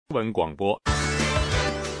文广播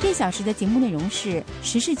这小时的节目内容是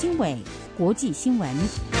时事经纬、国际新闻。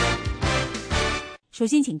首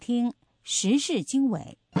先请听时事经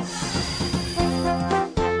纬。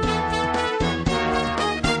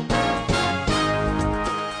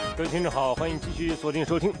各位听众好，欢迎继续锁定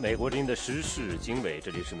收听美国之音的时事经纬，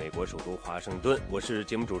这里是美国首都华盛顿，我是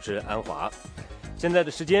节目主持人安华。现在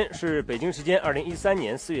的时间是北京时间2013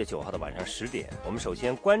年4月9号的晚上10点。我们首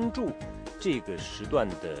先关注这个时段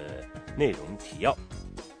的内容提要。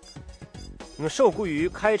那么，受雇于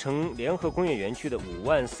开城联合工业园区的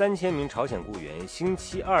53000名朝鲜雇员，星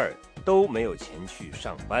期二都没有前去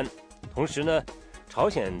上班。同时呢，朝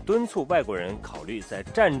鲜敦促外国人考虑在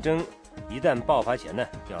战争一旦爆发前呢，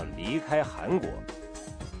要离开韩国。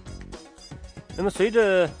那么，随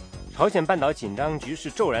着朝鲜半岛紧张局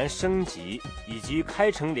势骤然升级，以及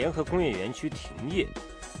开城联合工业园区停业，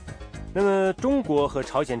那么中国和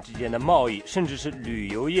朝鲜之间的贸易，甚至是旅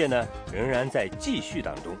游业呢，仍然在继续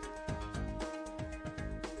当中。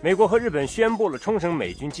美国和日本宣布了冲绳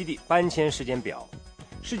美军基地搬迁时间表。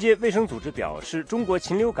世界卫生组织表示，中国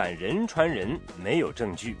禽流感人传人没有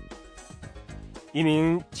证据。一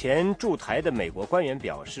名前驻台的美国官员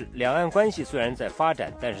表示，两岸关系虽然在发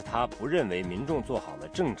展，但是他不认为民众做好了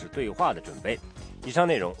政治对话的准备。以上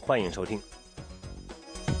内容欢迎收听。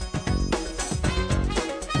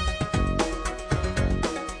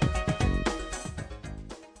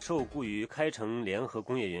受雇于开城联合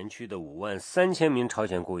工业园区的53000名朝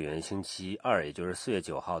鲜雇员，星期二，也就是4月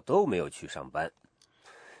9号都没有去上班。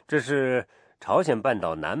这是朝鲜半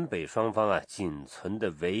岛南北双方仅存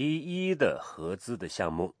的唯一的合资的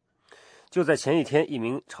项目。就在前一天，一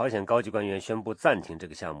名朝鲜高级官员宣布暂停这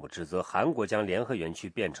个项目，指责韩国将联合园区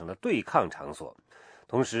变成了对抗场所。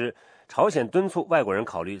同时，朝鲜敦促外国人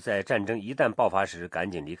考虑在战争一旦爆发时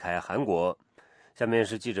赶紧离开韩国。下面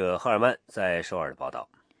是记者赫尔曼在首尔的报道。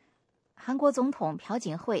韩国总统朴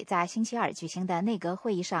槿惠在星期二举行的内阁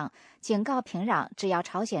会议上警告平壤，只要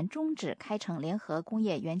朝鲜终止开城联合工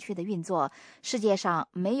业园区的运作，世界上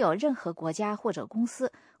没有任何国家或者公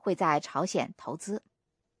司会在朝鲜投资。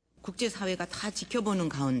국제사회가 다 지켜보는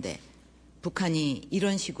가운데 북한이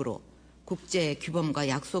이런 식으로 국제 규범과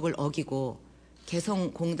약속을 어기고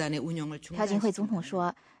개성공단의 운영을 중단시키는。 朴槿惠总统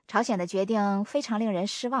说，朝鲜的决定非常令人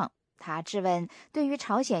失望。他质问，对于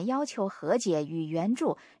朝鲜要求和解与援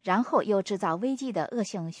助，然后又制造危机的恶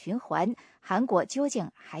性循环，韩国究竟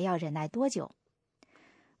还要忍耐多久？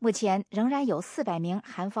目前仍然有400名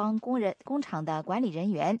韩方工厂的管理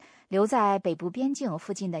人员留在北部边境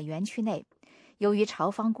附近的园区内。由于朝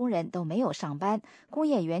方工人都没有上班，工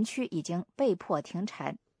业园区已经被迫停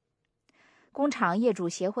产。工厂业主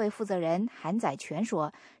协会负责人韩载全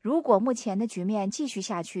说，如果目前的局面继续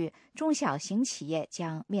下去，中小型企业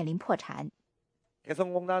将面临破产。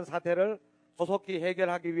개성공단 사태를 조속히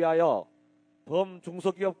해결하기 위하여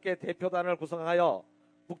범중소기업계 대표단을 구성하여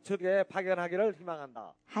북측에 파견하기를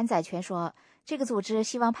희망한다。 韩载全说，这个组织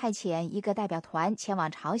希望派遣一个代表团前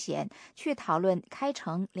往朝鲜，去讨论开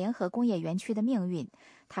城联合工业园区的命运。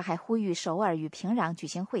他还呼吁首尔与平壤举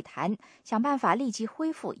行会谈，想办法立即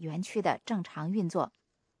恢复园区的正常运作。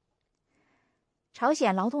朝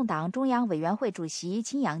鲜劳动党中央委员会主席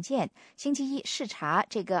金养健星期一视察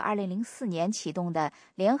这个2004年启动的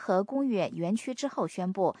联合工业园区之后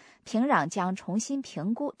宣布，平壤将重新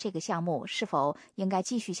评估这个项目是否应该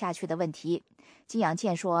继续下去的问题。金养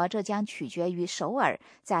健说，这将取决于首尔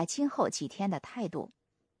在今后几天的态度。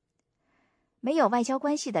没有外交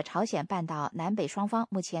关系的朝鲜半岛南北双方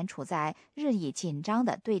目前处在日益紧张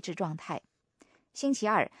的对峙状态。星期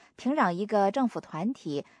二，平壤一个政府团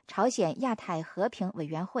体朝鲜亚太和平委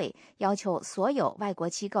员会要求所有外国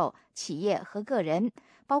机构、企业和个人，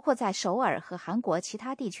包括在首尔和韩国其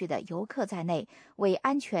他地区的游客在内，为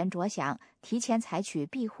安全着想，提前采取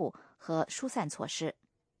庇护和疏散措施。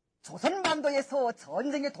조선반도에서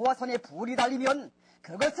전쟁의 도화선에 불이 달리면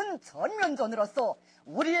그것은 전면전으로서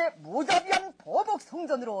우리의 무자비한 보복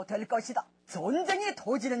성전으로 될 것이다. 전쟁이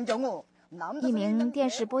터지는 경우一名电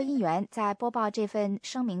视播音员在播报这份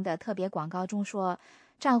声明的特别广告中说，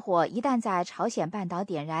战火一旦在朝鲜半岛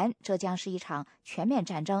点燃，这将是一场全面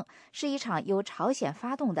战争，是一场由朝鲜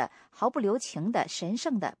发动的毫不留情的神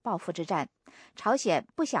圣的报复之战。朝鲜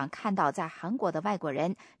不想看到在韩国的外国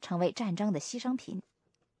人成为战争的牺牲品。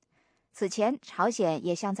此前，朝鲜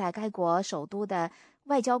也向在该国首都的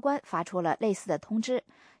外交官发出了类似的通知，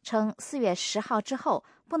称4月10号之后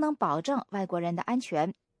不能保证外国人的安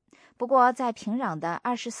全。不过，在平壤的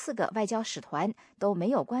24个外交使团都没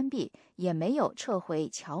有关闭，也没有撤回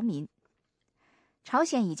侨民。朝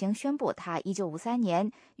鲜已经宣布，他1953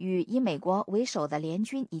年与以美国为首的联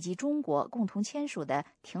军以及中国共同签署的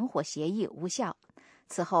停火协议无效。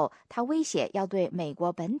此后，他威胁要对美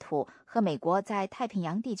国本土和美国在太平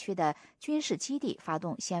洋地区的军事基地发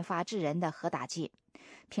动先发制人的核打击。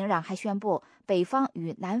平壤还宣布，北方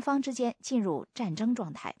与南方之间进入战争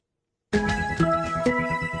状态。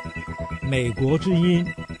美国之音，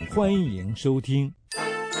欢迎收听。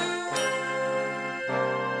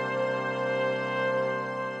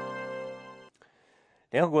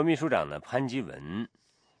联合国秘书长呢潘基文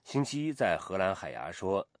星期一在荷兰海牙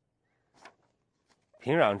说，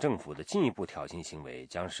平壤政府的进一步挑衅行为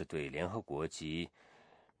将是对联合国及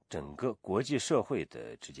整个国际社会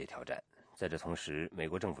的直接挑战。在这同时，美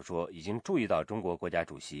国政府说已经注意到中国国家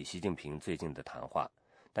主席习近平最近的谈话，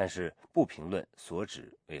但是不评论所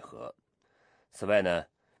指为何。此外呢，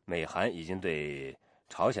美韩已经对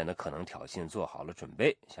朝鲜的可能挑衅做好了准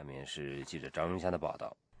备。下面是记者张荣祥的报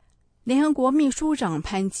道。联合国秘书长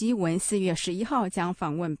潘基文4月11号将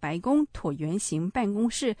访问白宫椭圆形办公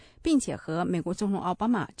室，并且和美国总统奥巴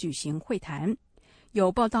马举行会谈。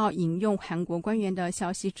有报道引用韩国官员的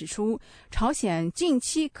消息指出，朝鲜近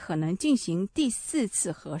期可能进行第4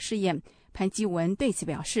次核试验。潘基文对此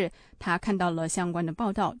表示，他看到了相关的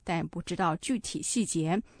报道，但不知道具体细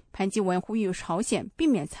节。潘基文呼吁朝鲜避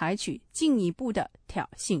免采取进一步的挑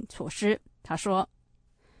衅措施。他说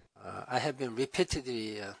I have been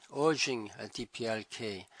repeatedly urging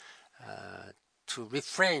DPRK to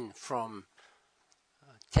refrain from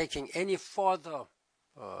taking any further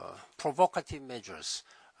provocative measures.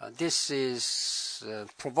 This is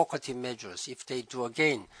provocative measures. If they do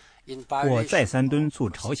again, in violation. 我再三敦促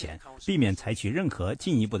朝鲜避免采取任何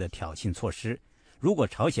进一步的挑衅措施。如果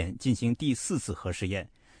朝鲜进行第4次核试验，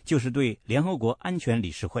就是对联合国安全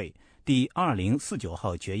理事会第2049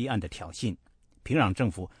号决议案的挑衅。平壤政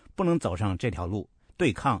府不能走上这条路，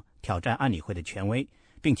对抗挑战安理会的权威，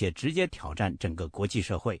并且直接挑战整个国际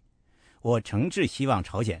社会。我诚挚希望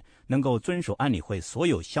朝鲜能够遵守安理会所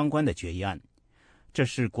有相关的决议案，这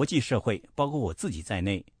是国际社会，包括我自己在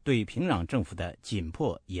内，对平壤政府的紧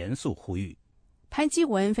迫严肃呼吁。潘基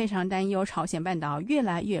文非常担忧朝鲜半岛越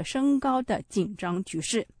来越升高的紧张局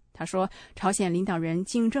势。他说，朝鲜领导人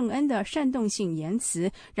金正恩的煽动性言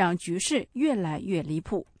辞让局势越来越离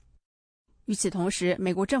谱。与此同时，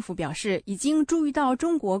美国政府表示已经注意到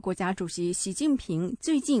中国国家主席习近平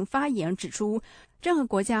最近发言指出，任何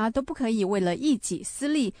国家都不可以为了一己私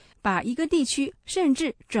利，把一个地区甚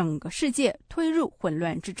至整个世界推入混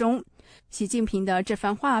乱之中。习近平的这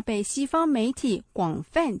番话被西方媒体广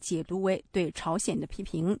泛解读为对朝鲜的批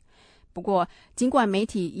评。不过，尽管媒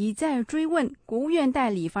体一再追问，国务院代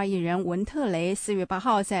理发言人文特雷4月8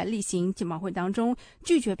号在例行记者会当中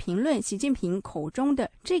拒绝评论习近平口中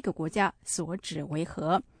的这个国家所指为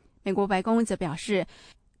何。美国白宫则表示，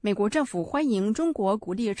美国政府欢迎中国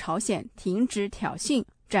鼓励朝鲜停止挑衅，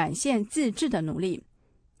展现自治的努力。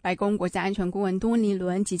白宫国家安全顾问多尼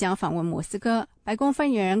伦即将访问莫斯科，白宫发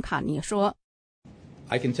言人卡尼说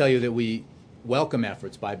I can tell you that we welcome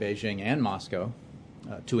efforts by Beijing and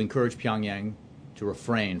Moscow.To encourage Pyongyang to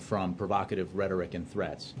refrain from provocative rhetoric and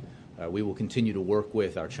threats. We will continue to work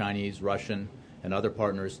with our Chinese, Russian, and other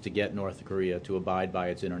partners to get North Korea to abide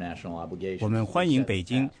by its international obligations. 我们欢迎北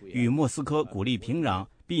京与莫斯科鼓励平壤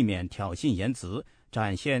避免挑衅言辞，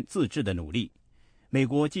展现自治的努力。美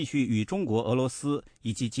国继续与中国、俄罗斯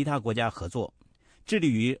以及其他国家合作，致力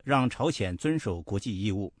于让朝鲜遵守国际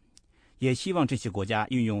义务，也希望这些国家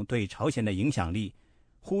运用对朝鲜的影响力，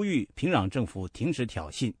呼吁平壤政府停止挑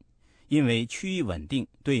衅，因为区域稳定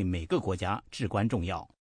对每个国家至关重要。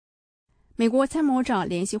美国参谋长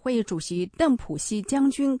联席会议主席邓普西将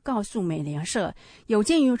军告诉美联社，有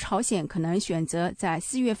鉴于朝鲜可能选择在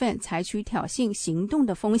4月份采取挑衅行动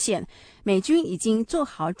的风险，美军已经做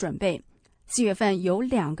好准备。4月份有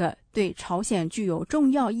2个对朝鲜具有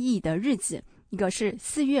重要意义的日子，一个是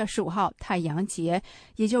4月15号太阳节，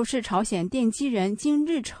也就是朝鲜奠基人金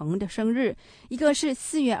日成的生日；一个是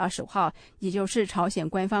4月25号，也就是朝鲜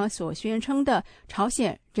官方所宣称的朝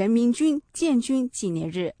鲜人民军建军纪念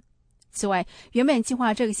日。此外，原本计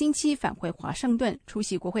划这个星期返回华盛顿出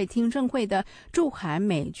席国会听证会的驻韩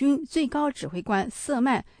美军最高指挥官瑟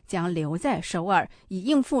曼将留在首尔，以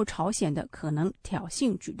应付朝鲜的可能挑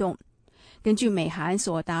衅举动。根据美韩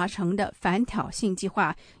所达成的反挑衅计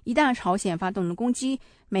划，一旦朝鲜发动了攻击，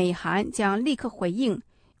美韩将立刻回应。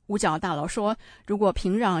五角大楼说，如果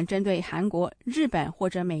平壤针对韩国、日本或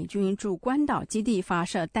者美军驻关岛基地发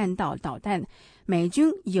射弹道导弹，美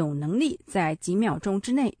军有能力在几秒钟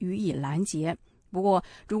之内予以拦截。不过，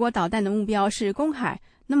如果导弹的目标是公海，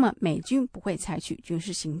那么美军不会采取军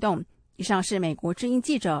事行动。以上是美国之音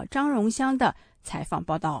记者张荣香的采访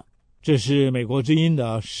报道。这是美国之音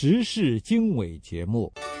的时事经纬节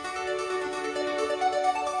目。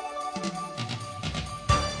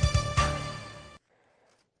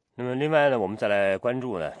那么另外呢，我们再来关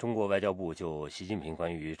注呢，中国外交部就习近平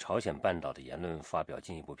关于朝鲜半岛的言论发表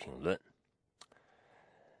进一步评论。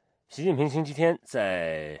习近平星期天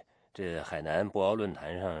在这海南博鳌论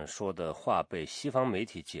坛上说的话被西方媒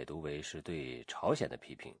体解读为是对朝鲜的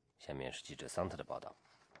批评。下面是记者桑特的报道。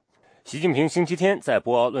习近平星期天在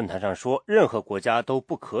博鳌论坛上说，任何国家都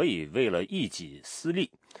不可以为了一己私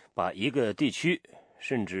利，把一个地区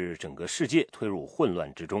甚至整个世界推入混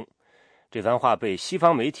乱之中。这番话被西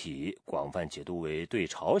方媒体广泛解读为对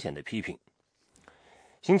朝鲜的批评。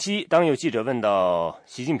星期一，当有记者问到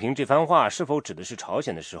习近平这番话是否指的是朝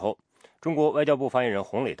鲜的时候，中国外交部发言人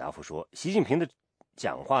洪磊答复说，习近平的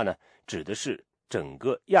讲话呢，指的是整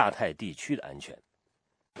个亚太地区的安全。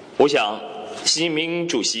我想，习近平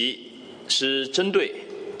主席是针对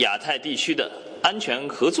亚太地区的安全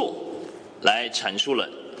合作来阐述了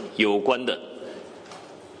有关的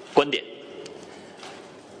观点。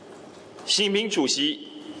习近平主席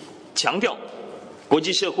强调，国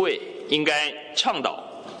际社会应该倡导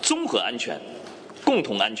综合安全、共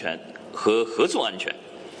同安全和合作安全，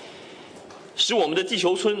使我们的地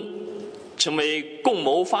球村成为共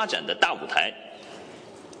谋发展的大舞台，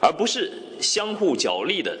而不是相互角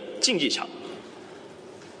力的竞技场。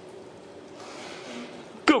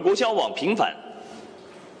各国交往频繁，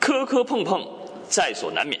磕磕碰碰在所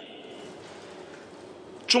难免。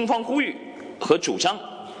中方呼吁和主张，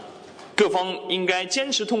各方应该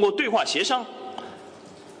坚持通过对话协商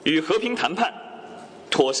与和平谈判，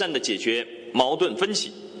妥善地解决矛盾分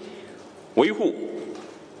歧，维护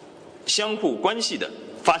相互关系的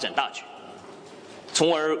发展大局，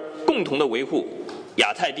从而共同地维护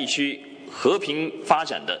亚太地区和平发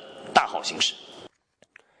展的大好形势。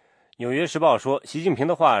纽约时报说，习近平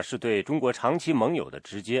的话是对中国长期盟友的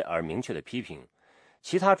直接而明确的批评。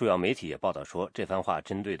其他主要媒体也报道说，这番话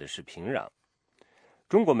针对的是平壤。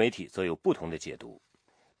中国媒体则有不同的解读。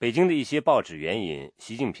北京的一些报纸援引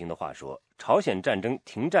习近平的话说，朝鲜战争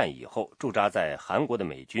停战以后，驻扎在韩国的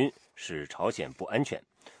美军使朝鲜不安全，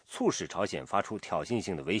促使朝鲜发出挑衅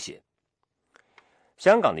性的威胁。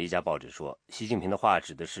香港的一家报纸说，习近平的话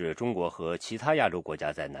指的是中国和其他亚洲国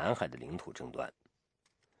家在南海的领土争端。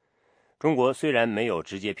中国虽然没有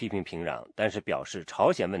直接批评平壤，但是表示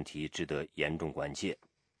朝鲜问题值得严重关切。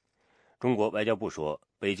中国外交部说，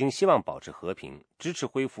北京希望保持和平，支持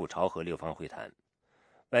恢复朝核六方会谈。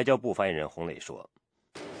外交部发言人洪磊说，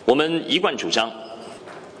我们一贯主张，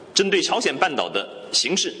针对朝鲜半岛的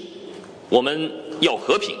形势，我们要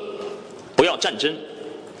和平，不要战争，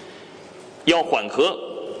要缓和，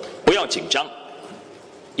不要紧张，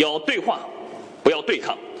要对话，不要对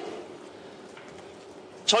抗。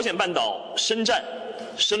朝鲜半岛生战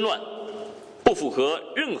生乱，不符合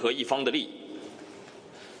任何一方的利益。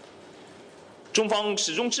中方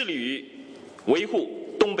始终致力于维护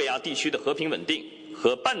东北亚地区的和平稳定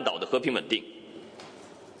和半岛的和平稳定，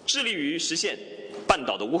致力于实现半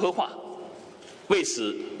岛的无核化，为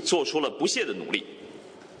此做出了不懈的努力。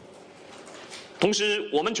同时，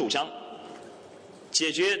我们主张，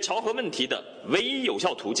解决朝核问题的唯一有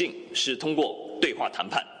效途径是通过对话谈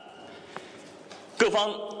判。各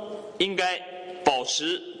方应该保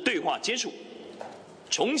持对话接触，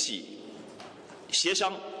重启协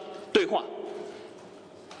商对话，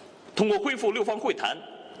通过恢复六方会谈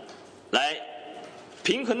来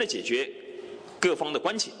平衡地解决各方的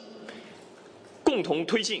关切，共同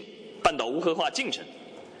推进半岛无核化进程，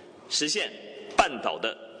实现半岛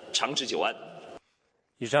的长治久安。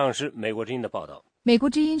以上是美国之音的报道。美国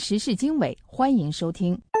之音时事经纬，欢迎收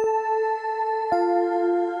听。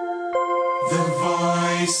The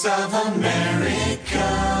Voice of America。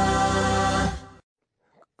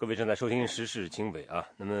 各位正在收听时事经纬啊。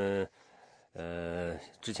那么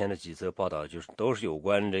之前的几则报道都是有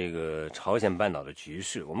关这个朝鲜半岛的局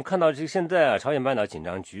势。我们看到这个现在啊，朝鲜半岛紧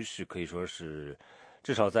张局势可以说是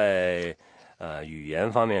至少在语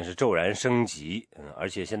言方面是骤然升级，而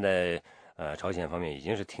且现在朝鲜方面已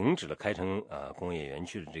经是停止了开城工业园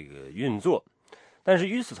区的这个运作。但是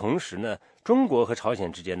与此同时呢，中国和朝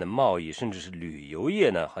鲜之间的贸易甚至是旅游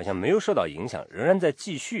业呢，好像没有受到影响，仍然在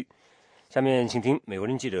继续。下面请听美国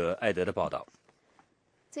人记者艾德的报道。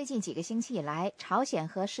最近几个星期以来，朝鲜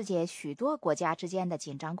和世界许多国家之间的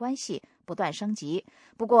紧张关系不断升级，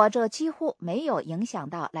不过这几乎没有影响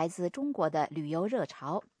到来自中国的旅游热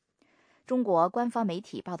潮。中国官方媒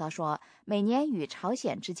体报道说，每年与朝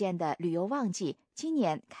鲜之间的旅游旺季今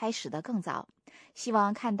年开始得更早，希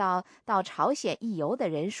望看到朝鲜一游的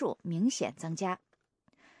人数明显增加。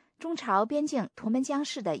中朝边境图们江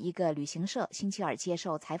市的一个旅行社星期二接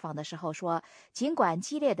受采访的时候说，尽管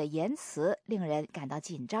激烈的言辞令人感到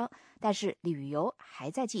紧张，但是旅游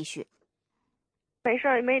还在继续。没事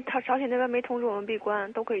儿，朝鲜那边没通知我们闭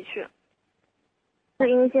关，都可以去。是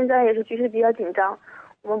因为现在也是局势比较紧张，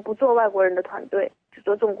我们不做外国人的团队，只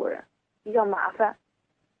做中国人，比较麻烦。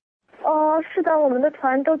是的，我们的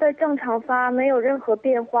团都在正常发，没有任何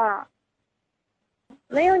变化，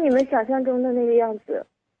没有你们想象中的那个样子，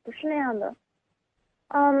不是那样的。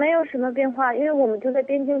没有什么变化，因为我们就在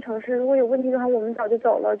边境城市，如果有问题的话，我们早就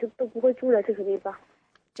走了，就都不会住在这个地方。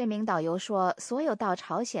这名导游说，所有到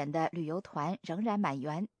朝鲜的旅游团仍然满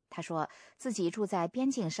员。他说自己住在边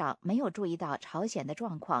境上，没有注意到朝鲜的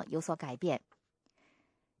状况有所改变。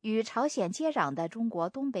与朝鲜接壤的中国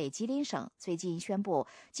东北吉林省最近宣布，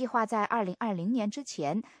计划在2020年之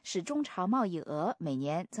前使中朝贸易额每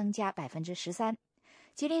年增加13%。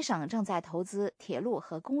吉林省正在投资铁路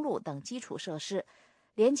和公路等基础设施，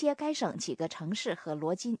连接该省几个城市和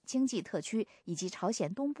罗津经济特区以及朝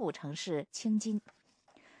鲜东部城市清津。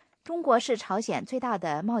中国是朝鲜最大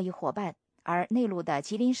的贸易伙伴，而内陆的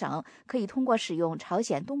吉林省可以通过使用朝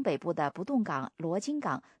鲜东北部的不动港罗津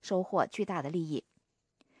港收获巨大的利益。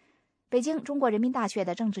北京中国人民大学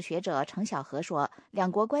的政治学者程晓和说，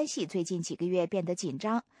两国关系最近几个月变得紧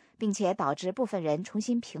张，并且导致部分人重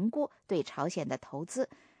新评估对朝鲜的投资，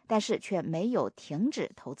但是却没有停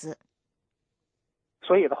止投资。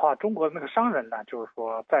所以的话，中国那个商人呢，就是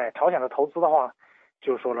说在朝鲜的投资的话，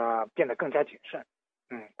就是说呢变得更加谨慎，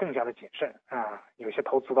更加的谨慎啊。有些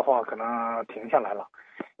投资的话可能停下来了，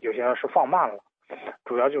有些是放慢了，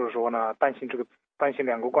主要就是说呢担心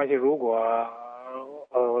两国关系如果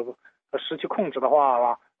失去控制的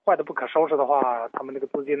话，坏的不可收拾的话，他们那个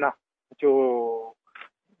资金呢就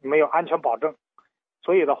没有安全保证，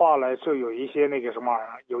所以的话呢就有一些那个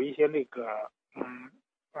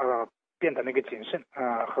变得那个谨慎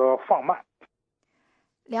和放慢。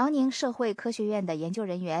辽宁社会科学院的研究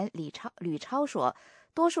人员吕超说，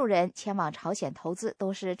多数人前往朝鲜投资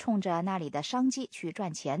都是冲着那里的商机去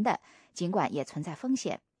赚钱的，尽管也存在风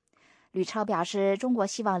险。吕超表示，中国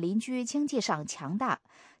希望邻居经济上强大，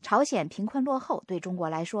朝鲜贫困落后对中国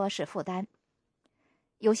来说是负担。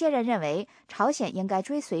有些人认为朝鲜应该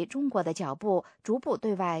追随中国的脚步，逐步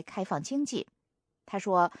对外开放经济。他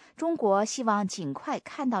说，中国希望尽快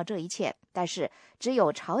看到这一切，但是只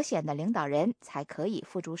有朝鲜的领导人才可以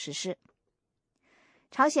付诸实施。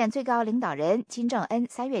朝鲜最高领导人金正恩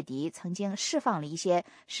3月底曾经释放了一些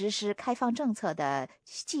实施开放政策的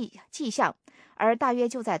迹象，而大约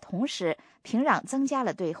就在同时，平壤增加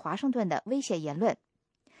了对华盛顿的威胁言论。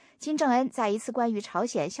金正恩在一次关于朝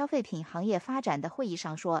鲜消费品行业发展的会议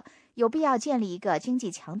上说，有必要建立一个经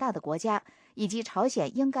济强大的国家，以及朝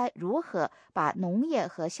鲜应该如何把农业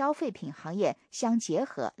和消费品行业相结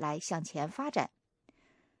合来向前发展。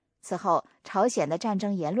此后，朝鲜的战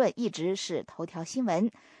争言论一直是头条新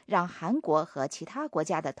闻，让韩国和其他国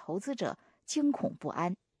家的投资者惊恐不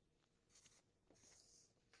安。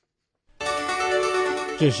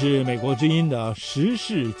这是美国之音的时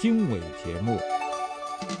事经纬节目。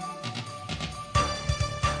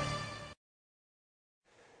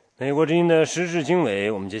美国之音的时事经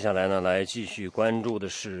纬，我们接下来呢来继续关注的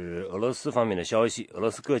是俄罗斯方面的消息。俄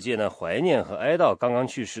罗斯各界呢怀念和哀悼刚刚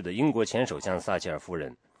去世的英国前首相撒切尔夫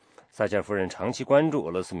人。撒切尔夫人长期关注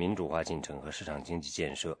俄罗斯民主化进程和市场经济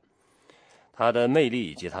建设，她的魅力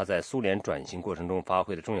以及她在苏联转型过程中发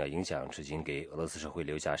挥的重要影响，至今给俄罗斯社会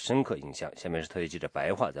留下深刻印象。下面是特约记者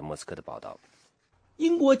白桦在莫斯科的报道。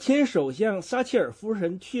英国前首相撒切尔夫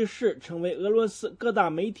人去世，成为俄罗斯各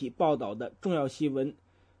大媒体报道的重要新闻。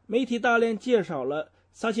媒体大量介绍了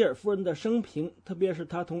撒切尔夫人的生平，特别是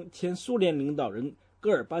她同前苏联领导人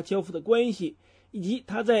戈尔巴乔夫的关系，以及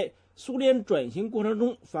她在苏联转型过程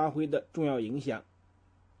中发挥的重要影响。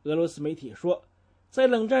俄罗斯媒体说，在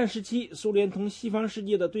冷战时期，苏联同西方世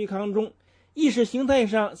界的对抗中，意识形态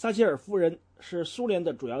上撒切尔夫人是苏联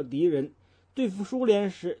的主要敌人，对付苏联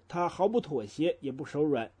时她毫不妥协也不手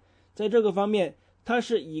软。在这个方面，她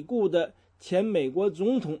是已故的前美国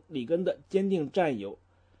总统里根的坚定战友。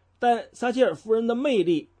但撒切尔夫人的魅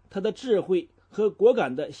力、她的智慧和果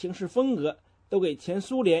敢的行事风格都给前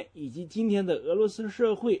苏联以及今天的俄罗斯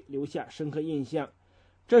社会留下深刻印象。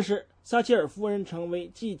这使撒切尔夫人成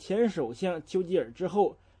为继前首相丘吉尔之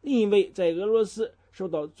后另一位在俄罗斯受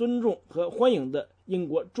到尊重和欢迎的英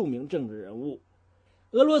国著名政治人物。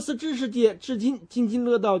俄罗斯知识界至今津津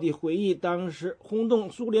乐道地回忆当时轰动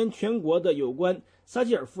苏联全国的有关撒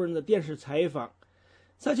切尔夫人的电视采访。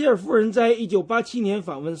撒切尔夫人在1987年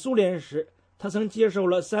访问苏联时，她曾接受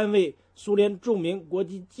了3位苏联著名国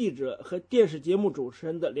际记者和电视节目主持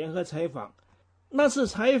人的联合采访。那次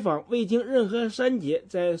采访未经任何删节，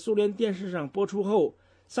在苏联电视上播出后，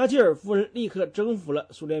撒切尔夫人立刻征服了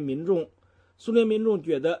苏联民众。苏联民众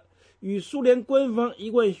觉得与苏联官方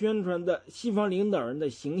一贯宣传的西方领导人的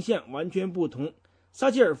形象完全不同。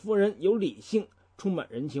撒切尔夫人有理性，充满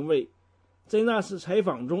人情味。在那次采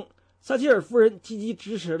访中，撒切尔夫人积极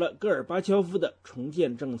支持了戈尔巴乔夫的重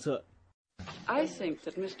建政策。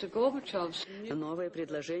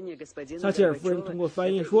撒切尔夫人通过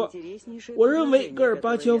翻译说，我认为戈尔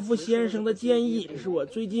巴乔夫先生的建议是我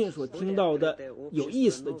最近所听到的有意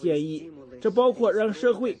思的建议，这包括让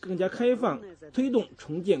社会更加开放，推动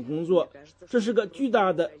重建工作，这是个巨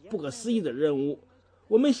大的不可思议的任务，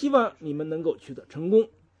我们希望你们能够取得成功。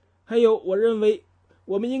还有，我认为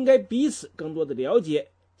我们应该彼此更多的了解，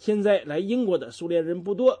现在来英国的苏联人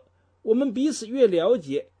不多，我们彼此越了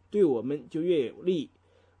解，对我们就越有利。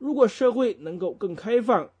如果社会能够更开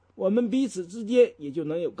放，我们彼此之间也就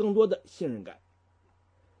能有更多的信任感。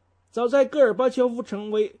早在戈尔巴乔夫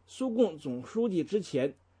成为苏共总书记之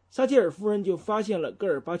前，撒切尔夫人就发现了戈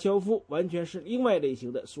尔巴乔夫完全是另外类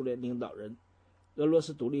型的苏联领导人。俄罗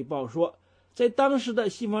斯独立报说，在当时的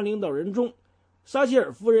西方领导人中，撒切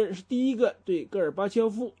尔夫人是第一个对戈尔巴乔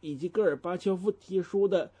夫以及戈尔巴乔夫提出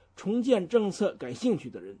的重建政策感兴趣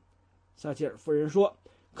的人。撒切尔夫人说，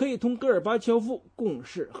可以同戈尔巴乔夫共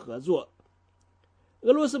事合作。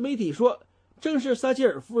俄罗斯媒体说，正是撒切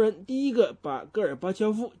尔夫人第一个把戈尔巴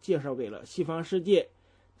乔夫介绍给了西方世界，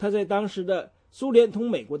他在当时的苏联同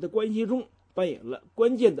美国的关系中扮演了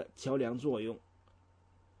关键的桥梁作用。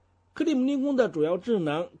克里姆林宫的主要智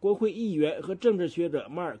囊、国会议员和政治学者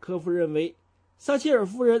马尔科夫认为，撒切尔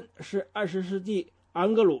夫人是20世纪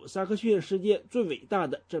盎格鲁撒克逊世界最伟大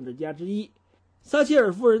的政治家之一。撒切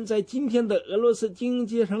尔夫人在今天的俄罗斯精英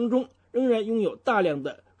阶层中仍然拥有大量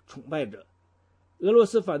的崇拜者。俄罗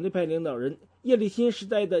斯反对派领导人叶利钦时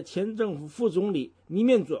代的前政府副总理尼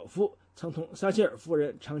面佐夫曾同撒切尔夫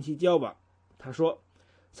人长期交往。他说，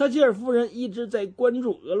撒切尔夫人一直在关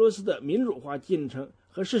注俄罗斯的民主化进程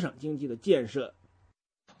和市场经济的建设。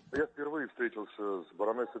尼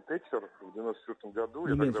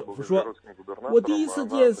面佐夫说，我第一次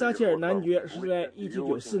见撒切尔男爵是在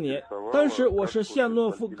1994年，当时我是夏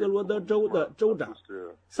诺夫哥罗德州的州长。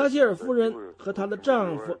撒切尔夫人和她的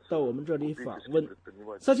丈夫到我们这里访问。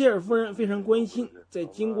撒切尔夫人非常关心，在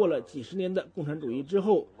经过了几十年的共产主义之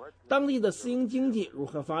后，当地的私营经济如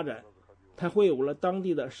何发展。她会晤了当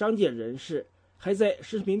地的商界人士，还在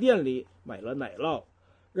食品店里买了奶酪。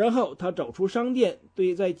然后他走出商店，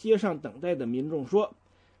对在街上等待的民众说，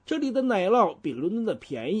这里的奶酪比伦敦的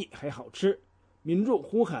便宜还好吃。民众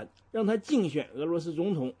呼喊让他竞选俄罗斯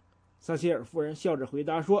总统。撒切尔夫人笑着回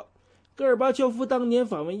答说，戈尔巴乔夫当年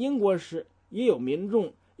访问英国时，也有民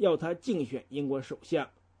众要他竞选英国首相。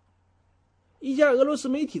一家俄罗斯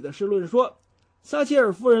媒体的社论说，撒切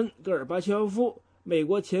尔夫人、戈尔巴乔夫、美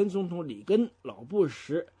国前总统里根、老布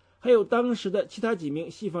什，还有当时的其他几名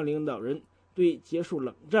西方领导人对结束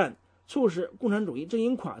冷战、促使共产主义阵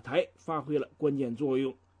营垮台发挥了关键作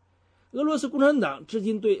用。俄罗斯共产党至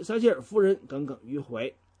今对撒切尔夫人耿耿于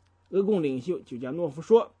怀。俄共领袖久加诺夫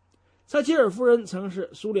说，撒切尔夫人曾是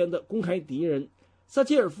苏联的公开敌人，撒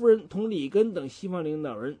切尔夫人同里根等西方领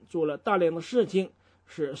导人做了大量的事情，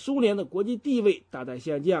使苏联的国际地位大大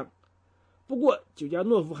下降。不过久加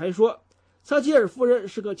诺夫还说，撒切尔夫人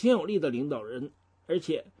是个强有力的领导人，而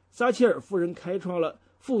且撒切尔夫人开创了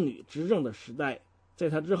妇女执政的时代，在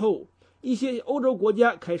她之后，一些欧洲国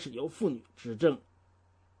家开始由妇女执政。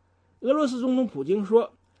俄罗斯总统普京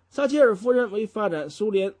说，撒切尔夫人为发展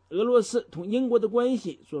苏联、俄罗斯同英国的关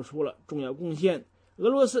系做出了重要贡献，俄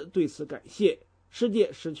罗斯对此感谢，世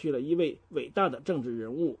界失去了一位伟大的政治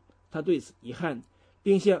人物，他对此遗憾，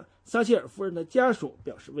并向撒切尔夫人的家属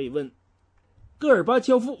表示慰问。戈尔巴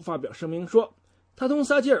乔夫发表声明说，他同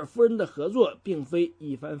撒切尔夫人的合作并非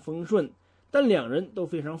一帆风顺，但两人都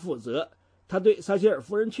非常负责。他对撒切尔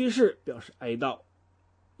夫人去世表示哀悼。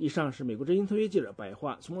以上是美国之音特约记者白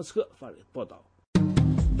桦从莫斯科发来的报道。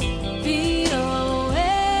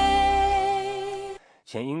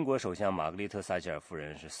前英国首相玛格丽特·撒切尔夫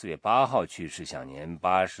人是4月8号去世，享年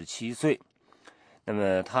87岁。那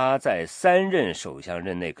么她在3任首相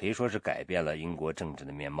任内可以说是改变了英国政治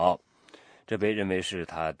的面貌，这被认为是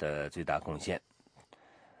她的最大贡献。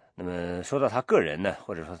那么说到她个人呢，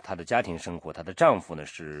或者说她的家庭生活，她的丈夫呢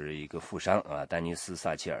是一个富商丹尼斯·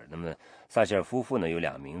撒切尔。那么撒切尔夫妇呢有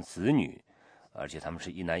2名子女，而且他们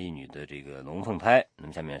是一男一女的这个龙凤胎。那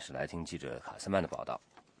么下面是来听记者卡斯曼的报道。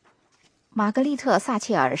玛格丽特·撒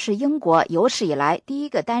切尔是英国有史以来第一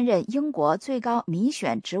个担任英国最高民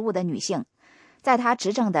选职务的女性。在她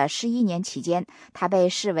执政的11年期间，她被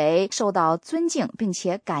视为受到尊敬并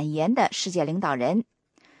且敢言的世界领导人。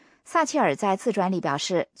撒切尔在自传里表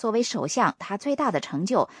示，作为首相，他最大的成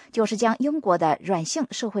就就是将英国的软性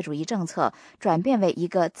社会主义政策转变为一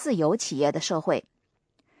个自由企业的社会。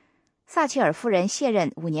撒切尔夫人卸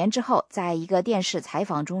任5年之后，在一个电视采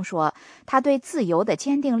访中说，她对自由的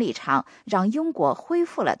坚定立场让英国恢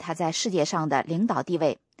复了她在世界上的领导地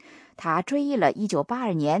位。她追忆了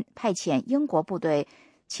1982年派遣英国部队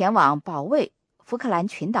前往保卫福克兰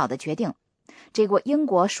群岛的决定。这国英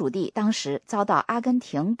国属地当时遭到阿根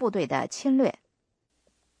廷部队的侵略。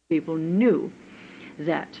 People knew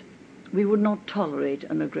that we would not tolerate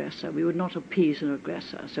an aggressor. We would not appease an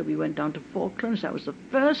aggressor. So we went down to Falklands. That was the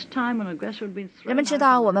first time an aggressor had been thrown. 人们知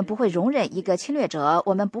道我们不会容忍一个侵略者，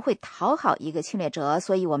我们不会讨好一个侵略者，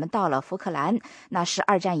所以我们到了福克兰。那是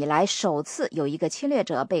2战以来首次有一个侵略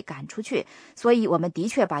者被赶出去，所以我们的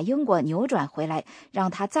确把英国扭转回来，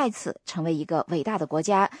让它再次成为一个伟大的国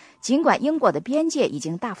家。尽管英国的边界已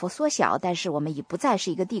经大幅缩小，但是我们已不再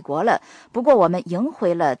是一个帝国了。不过我们赢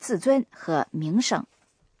回了自尊和名声。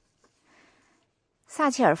撒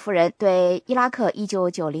切尔夫人对伊拉克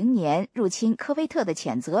1990年入侵科威特的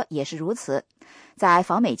谴责也是如此。在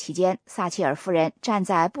访美期间，撒切尔夫人站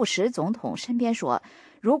在布什总统身边说，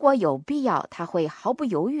如果有必要，他会毫不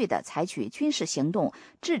犹豫地采取军事行动，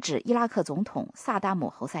制止伊拉克总统萨达姆·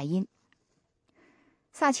侯赛因。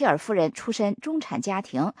撒切尔夫人出身中产家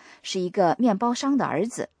庭，是一个面包商的儿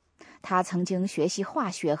子。他曾经学习化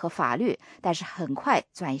学和法律，但是很快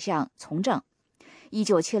转向从政。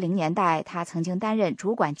1970年代，他曾经担任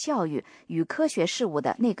主管教育与科学事务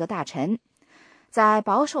的内阁大臣。在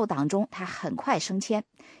保守党中，他很快升迁。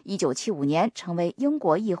1975年成为英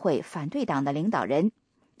国议会反对党的领导人。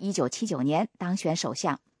1979年当选首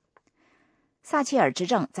相。撒切尔执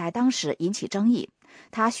政在当时引起争议，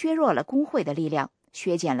他削弱了工会的力量，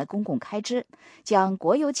削减了公共开支，将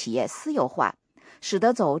国有企业私有化，使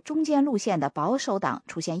得走中间路线的保守党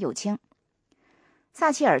出现右倾。撒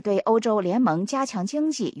切尔对欧洲联盟加强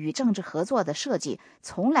经济与政治合作的设计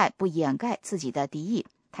从来不掩盖自己的敌意。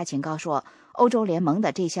他警告说，欧洲联盟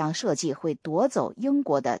的这项设计会夺走英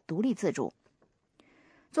国的独立自主。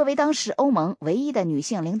作为当时欧盟唯一的女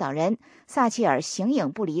性领导人，撒切尔形影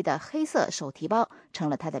不离的黑色手提包成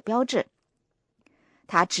了她的标志。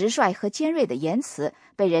她直率和尖锐的言辞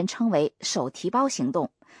被人称为手提包行动，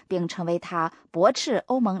并成为他驳斥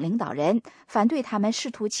欧盟领导人，反对他们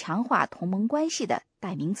试图强化同盟关系的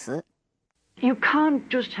代名词。 You can't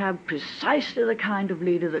just have precisely the kind of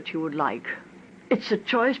leader that you would like. It's a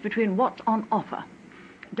choice between what's on offer.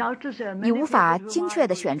 你无法精确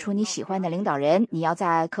地选出你喜欢的领导人，你要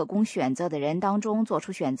在可供选择的人当中做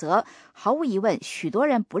出选择。毫无疑问，许多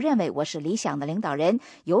人不认为我是理想的领导人，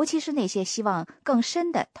尤其是那些希望更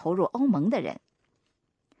深地投入欧盟的人。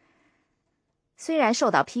虽然受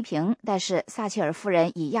到批评，但是撒切尔夫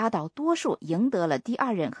人以压倒多数赢得了第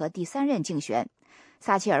2任和第3任竞选。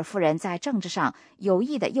撒切尔夫人在政治上有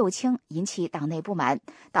意的右倾，引起党内不满，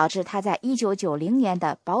导致她在1990年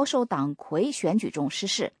的保守党魁选举中失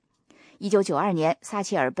势。1992年，撒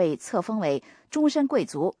切尔被册封为终身贵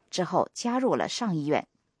族，之后加入了上议院。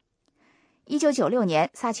1996年，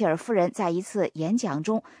撒切尔夫人在一次演讲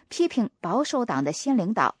中批评保守党的新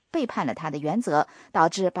领导背叛了他的原则，导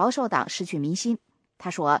致保守党失去民心。他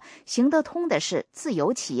说，行得通的是自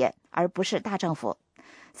由企业，而不是大政府。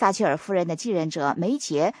撒切尔夫人的继任者梅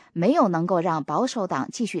杰没有能够让保守党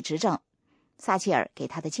继续执政。撒切尔给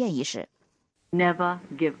他的建议是 Never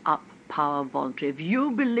give up power voluntarily. If you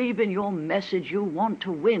believe in your message, you want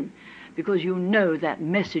to win, because you know that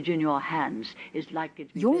message in your hands is likely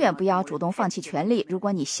to be. 永远不要主动放弃权力。如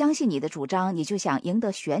果你相信你的主张，你就想赢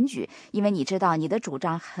得选举，因为你知道你的主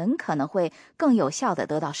张很可能会更有效地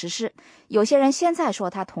得到实施。有些人现在说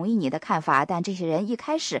他同意你的看法，但这些人一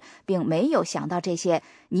开始并没有想到这些，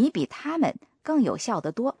你比他们更有效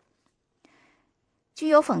得多。具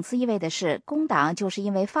有讽刺意味的是，工党就是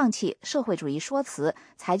因为放弃社会主义说辞，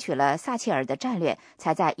采取了撒切尔的战略，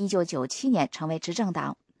才在1997年成为执政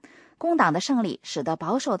党。工党的胜利使得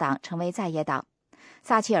保守党成为在野党。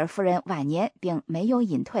撒切尔夫人晚年并没有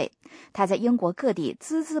隐退，她在英国各地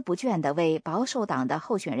孜孜不倦地为保守党的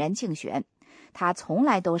候选人竞选。她从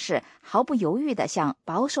来都是毫不犹豫地向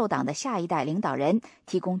保守党的下一代领导人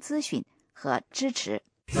提供咨询和支持。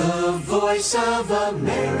The Voice of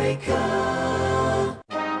America.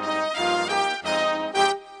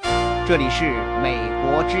 这里是美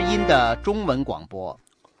国之音的中文广播。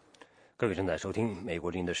各位正在收听美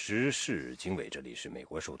国之音的时事经纬，这里是美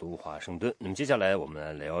国首都华盛顿。那么接下来我们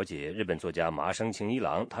来了解日本作家麻生晴一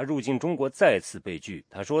郎，他入境中国再次被拒。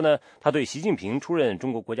他说呢，他对习近平出任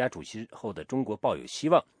中国国家主席后的中国抱有希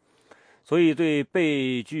望，所以对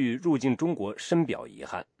被拒入境中国深表遗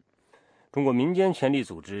憾。中国民间权利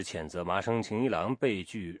组织谴责麻生晴一郎被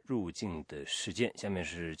拒入境的事件。下面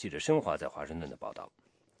是记者申华在华盛顿的报道。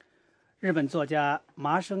日本作家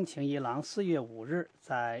麻生晴一郎4月5日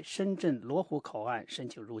在深圳罗湖口岸申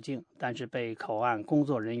请入境，但是被口岸工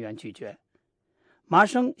作人员拒绝。麻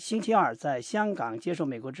生星期二在香港接受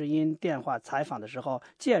美国之音电话采访的时候，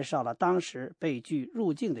介绍了当时被拒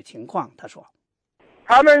入境的情况。他说：“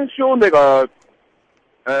他们说那个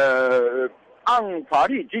按法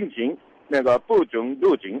律进行。那个不准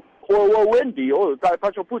入境，我问理由，他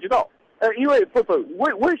说不知道，因为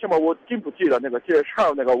为什么我记不记得那个介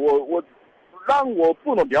绍那个我让我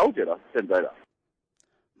不能了解了现在的。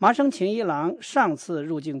麻生晴一郎上次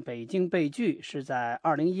入境北京被拒是在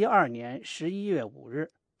2012年11月5日，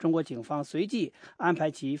中国警方随即安排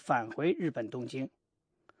其返回日本东京。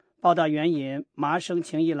报道援引麻生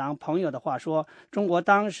晴一郎朋友的话说，中国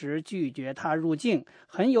当时拒绝他入境，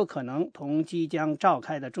很有可能同即将召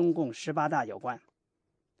开的中共18大有关。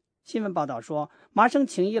新闻报道说，麻生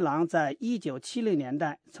晴一郎在1970年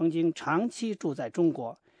代曾经长期住在中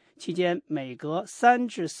国，期间每隔3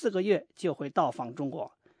至4个月就会到访中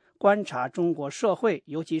国，观察中国社会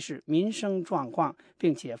尤其是民生状况，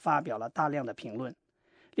并且发表了大量的评论，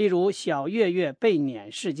例如小岳岳被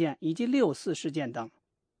撵事件以及6·4事件等。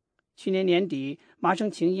去年年底，麻生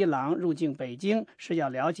晴一郎入境北京是要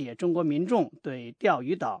了解中国民众对钓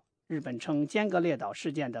鱼岛（日本称尖阁列岛）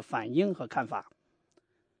事件的反应和看法。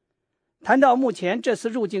谈到目前这次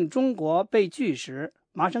入境中国被拒时，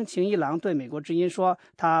麻生晴一郎对美国之音说，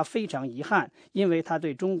他非常遗憾，因为他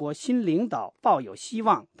对中国新领导抱有希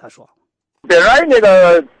望。他说：“本来那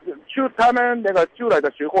个就他们那个出来的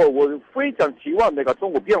时候，我非常希望那个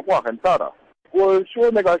中国变化很大的。我说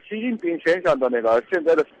那个习近平先生的那个现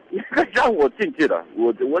在的应该让我进去的，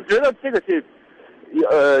我觉得这个是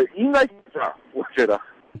应该是这样，我觉得。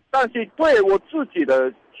但是对我自己的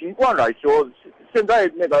情况来说，现在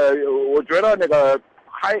那个我觉得那个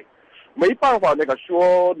还没办法那个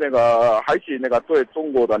说那个还是那个对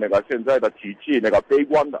中国的那个现在的体系那个悲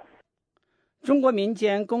观的。”中国民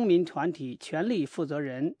间公民团体权利负责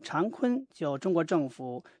人常坤就中国政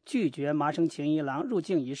府拒绝麻生晴一郎入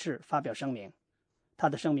境一事发表声明。他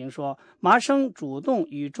的声明说，麻生主动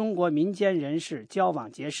与中国民间人士交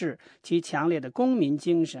往结识，其强烈的公民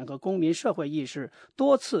精神和公民社会意识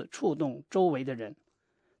多次触动周围的人。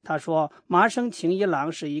他说，麻生晴一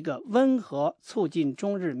郎是一个温和、促进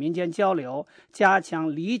中日民间交流、加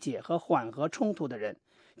强理解和缓和冲突的人，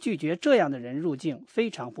拒绝这样的人入境非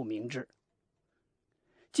常不明智。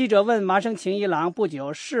记者问麻生晴一郎不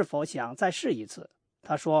久是否想再试一次，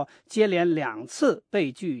他说，接连2次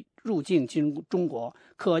被拒入境中国，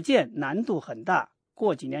可见难度很大，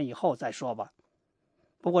过几年以后再说吧。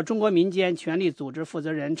不过中国民间权利组织负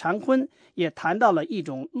责人常坤也谈到了一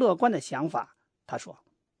种乐观的想法。他说，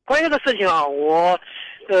关于这个事情啊，我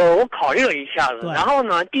考虑了一下子，然后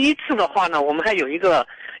呢，第一次的话呢，我们还有一个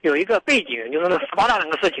背景，就是那18大那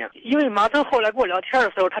个事情。因为麻生后来跟我聊天的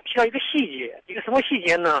时候，他提到一个细节，一个什么细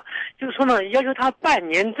节呢？就是说呢，要求他半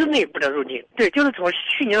年之内不得入境。对，就是从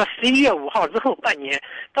去年的11月5号之后半年，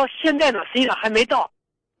到现在呢，实际上还没到。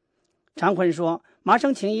常坤说，麻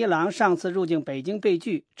生晴一郎上次入境北京被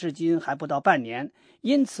拒，至今还不到半年，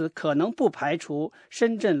因此可能不排除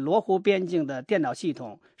深圳罗湖边境的电脑系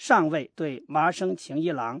统尚未对麻生晴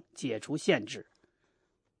一郎解除限制。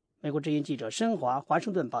美国之音记者申华华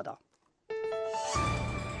盛顿报道。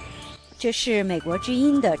这是美国之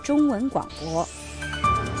音的中文广播。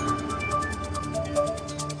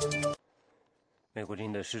美国之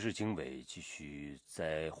音的时事经纬继续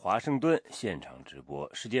在华盛顿现场直播。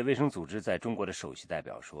世界卫生组织在中国的首席代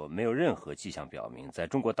表说，没有任何迹象表明在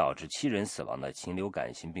中国导致7人死亡的禽流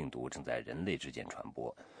感新病毒正在人类之间传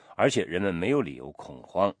播，而且人们没有理由恐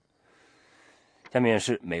慌。下面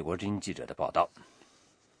是美国之音记者的报道。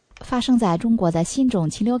发生在中国的新种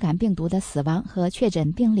禽流感病毒的死亡和确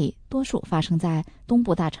诊病例多数发生在东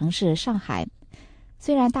部大城市上海。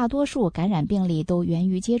虽然大多数感染病例都源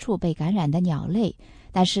于接触被感染的鸟类，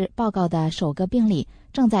但是报告的首个病例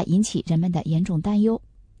正在引起人们的严重担忧。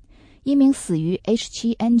一名死于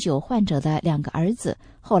H7N9 患者的2个儿子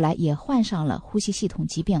后来也患上了呼吸系统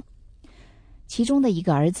疾病，其中的一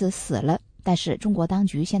个儿子死了，但是中国当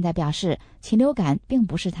局现在表示禽流感并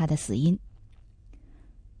不是他的死因。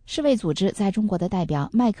世卫组织在中国的代表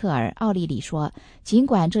迈克尔·奥利里说，尽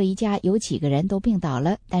管这一家有几个人都病倒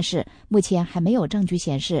了，但是目前还没有证据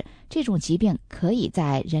显示这种疾病可以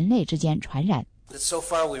在人类之间传染。So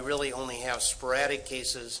far we really only have sporadic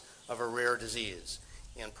cases of a rare disease.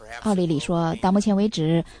 奥利里说，到目前为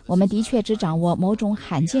止，我们的确只掌握某种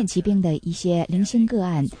罕见疾病的一些零星个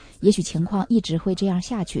案，也许情况一直会这样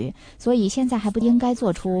下去，所以现在还不应该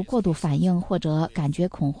做出过度反应或者感觉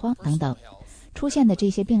恐慌等等。出现的这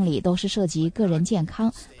些病例都是涉及个人健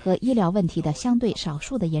康和医疗问题的相对少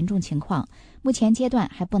数的严重情况，目前阶段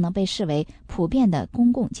还不能被视为普遍的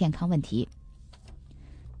公共健康问题。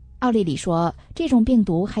奥利里说，这种病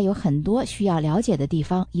毒还有很多需要了解的地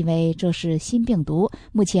方，因为这是新病毒，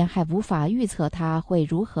目前还无法预测它会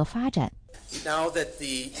如何发展。Now that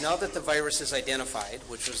the virus is identified,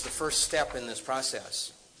 which was the first step in this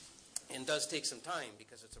process, it does take some time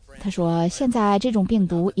because it's a brand. 他说，现在这种病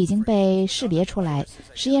毒已经被识别出来，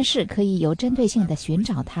实验室可以有针对性地寻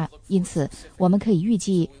找它，因此我们可以预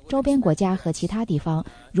计周边国家和其他地方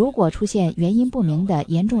如果出现原因不明的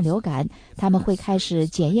严重流感，他们会开始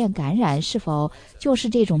检验感染是否就是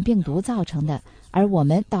这种病毒造成的，而我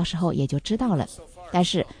们到时候也就知道了。但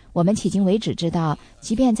是我们迄今为止知道，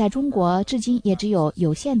即便在中国至今也只有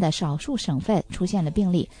有限的少数省份出现了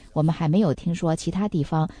病例，我们还没有听说其他地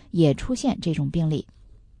方也出现这种病例。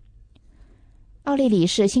奥利里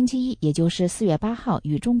是星期一，也就是4月8号，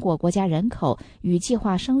与中国国家人口与计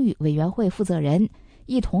划生育委员会负责人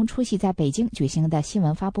一同出席在北京举行的新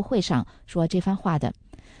闻发布会上说这番话的。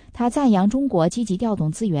他赞扬中国积极调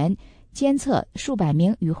动资源，监测数百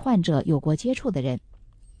名与患者有过接触的人。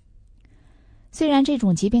虽然这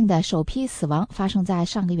种疾病的首批死亡发生在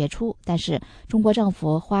上个月初，但是中国政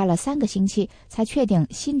府花了3个星期才确定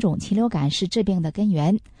新种禽流感是致病的根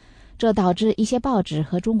源，这导致一些报纸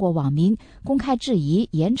和中国网民公开质疑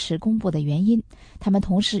延迟公布的原因。他们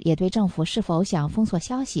同时也对政府是否想封锁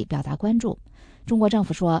消息表达关注。中国政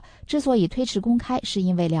府说，之所以推迟公开，是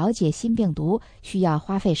因为了解新病毒需要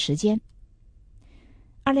花费时间。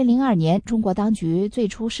2002年，中国当局最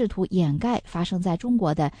初试图掩盖发生在中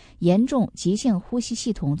国的严重急性呼吸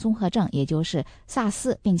系统综合症，也就是萨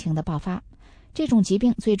斯病情的爆发。这种疾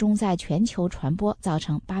病最终在全球传播，造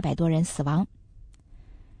成800多人死亡。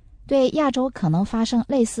对亚洲可能发生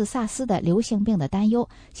类似萨斯的流行病的担忧，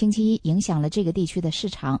星期一影响了这个地区的市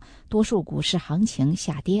场，多数股市行情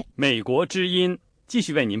下跌。美国之音继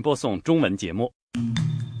续为您播送中文节目。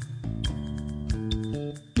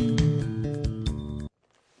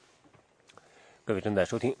各位正在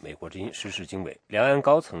收听美国之音时事经纬。两岸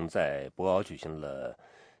高层在博鳌举行了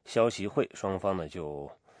消息会，双方呢就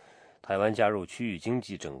台湾加入区域经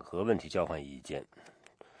济整合问题交换意见。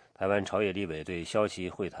台湾朝野立委对消息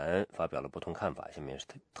会谈发表了不同看法。下面是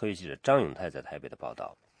特约记者张永泰在台北的报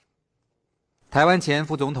道。台湾前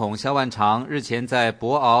副总统萧万长日前在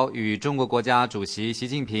博鳌与中国国家主席习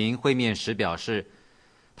近平会面时表示，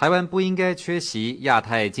台湾不应该缺席亚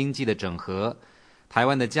太经济的整合，台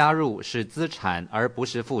湾的加入是资产而不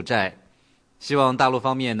是负债，希望大陆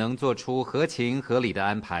方面能做出合情合理的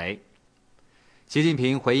安排。习近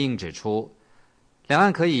平回应指出，两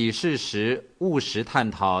岸可以适时务实探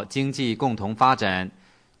讨经济共同发展、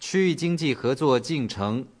区域经济合作进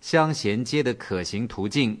程相衔接的可行途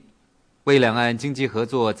径，为两岸经济合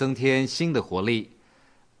作增添新的活力。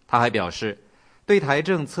他还表示，对台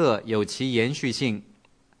政策有其延续性，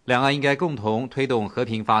两岸应该共同推动和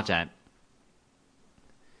平发展。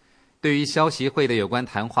对于消息会的有关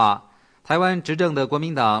谈话，台湾执政的国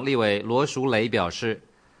民党立委罗淑蕾表示，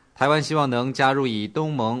台湾希望能加入以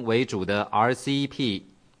东盟为主的 RCEP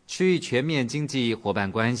区域全面经济伙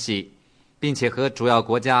伴关系，并且和主要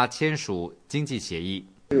国家签署经济协议。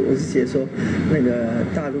我是觉得说，那个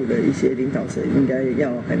大陆的一些领导者应该要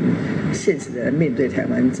很现实的面对台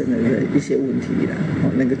湾真的一些问题啦。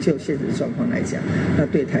那个就现实状况来讲，那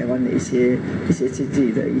对台湾的一些经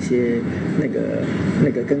济的一些那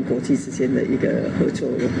个跟国际之间的一个合作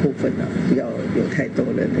的部分呢，不要有太多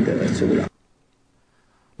的那个阻挠。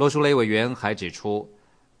罗淑蕾委员还指出，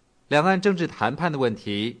两岸政治谈判的问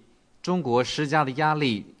题，中国施加的压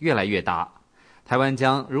力越来越大，台湾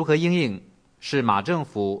将如何因应，是马政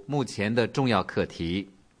府目前的重要课题。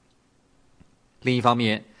另一方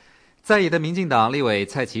面，在野的民进党立委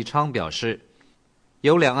蔡其昌表示，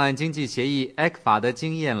由两岸经济协议 ECFA 的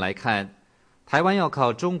经验来看，台湾要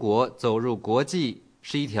靠中国走入国际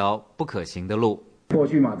是一条不可行的路。过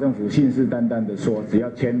去马政府信誓旦旦的说，只要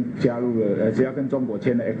跟中国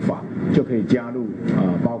签了 ECFA 就可以加入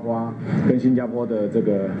包括跟新加坡的这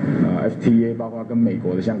个FTA， 包括跟美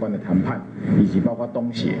国的相关的谈判，以及包括东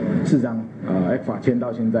协。事实上ECFA 签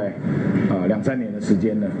到现在2-3年的时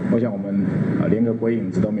间了，我想我们连个鬼影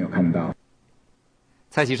子都没有看到。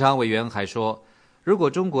蔡其昌委员还说，如果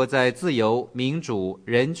中国在自由、民主、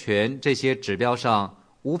人权这些指标上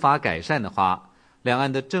无法改善的话，两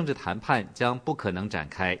岸的政治谈判将不可能展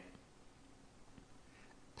开。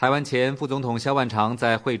台湾前副总统萧万长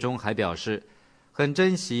在会中还表示，很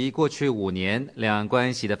珍惜过去5年两岸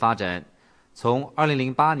关系的发展。从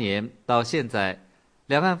2008年到现在，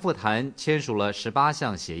两岸复谈签署了18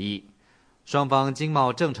项协议，双方经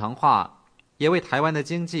贸正常化，也为台湾的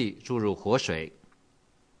经济注入活水。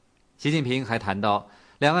习近平还谈到，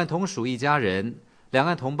两岸同属一家人，两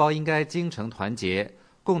岸同胞应该精诚团结，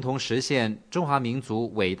共同实现中华民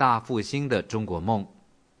族伟大复兴的中国梦。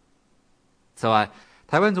此外，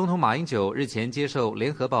台湾总统马英九日前接受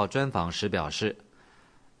联合报专访时表示，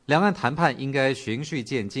两岸谈判应该循序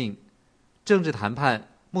渐进，政治谈判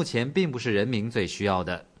目前并不是人民最需要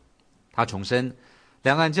的。他重申，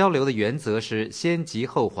两岸交流的原则是先急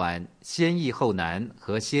后缓、先易后难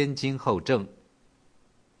和先经后正。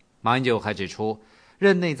马英九还指出，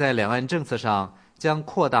任内在两岸政策上将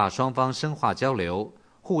扩大双方深化交流、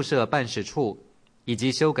互设办事处，以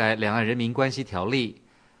及修改《两岸人民关系条例》，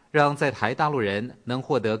让在台大陆人能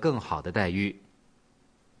获得更好的待遇。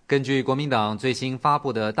根据国民党最新发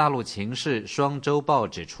布的大陆情势双周报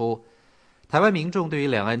指出，台湾民众对于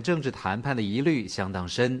两岸政治谈判的疑虑相当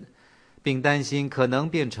深，并担心可能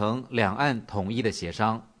变成两岸统一的协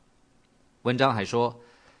商。文章还说，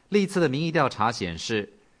历次的民意调查显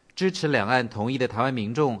示，支持两岸统一的台湾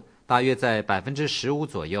民众大约在 15%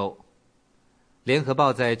 左右。联合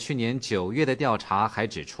报在去年9月的调查还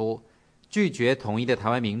指出，拒绝统一的台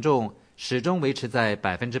湾民众始终维持在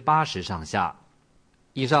 80% 上下。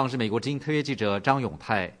以上是美国之音特约记者张永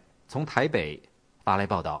泰从台北发来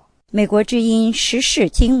报道。美国之音时事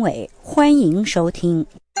经纬，欢迎收听。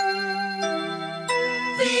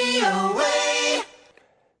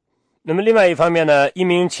那么另外一方面呢，一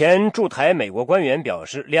名前驻台美国官员表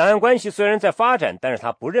示，两岸关系虽然在发展，但是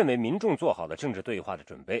他不认为民众做好了政治对话的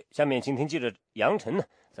准备。下面请听记者杨晨呢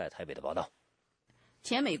在台北的报道。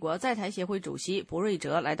前美国在台协会主席博瑞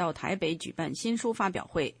哲来到台北举办新书发表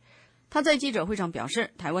会。他在记者会上表示，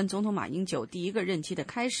台湾总统马英九第一个任期的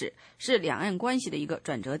开始是两岸关系的一个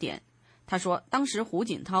转折点。他说，当时胡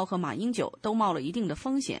锦涛和马英九都冒了一定的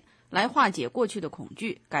风险来化解过去的恐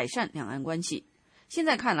惧，改善两岸关系。现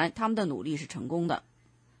在看来，他们的努力是成功的。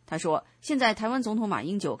他说，现在台湾总统马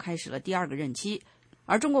英九开始了第2个任期，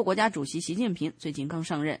而中国国家主席习近平最近刚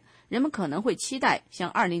上任，人们可能会期待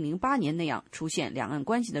像2008年那样出现两岸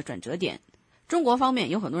关系的转折点。中国方面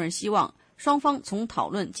有很多人希望双方从讨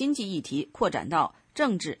论经济议题扩展到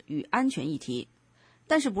政治与安全议题，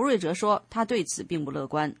但是博瑞哲说，他对此并不乐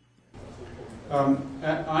观。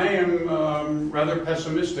I am rather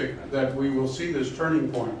pessimistic that we will see this turning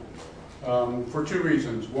point for 2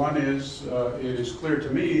 reasons. One is it is clear to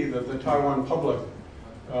me that the Taiwan public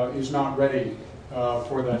is not ready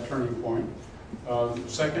for that turning point.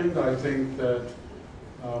 Second, I think that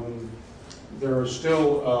there are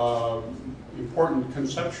still important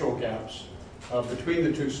conceptual gaps between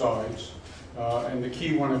the 2 sides, and the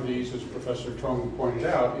key one of these, as Professor Tong pointed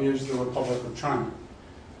out, is the Republic of China,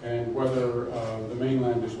 and whether the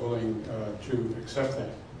mainland is willing to accept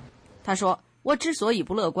that. 他说，我之所以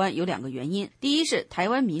不乐观有2个原因，第一是台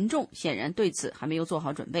湾民众显然对此还没有做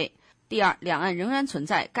好准备，第二，两岸仍然存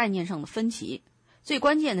在概念上的分歧，最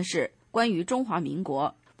关键的是关于中华民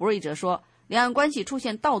国。博瑞哲说，两岸关系出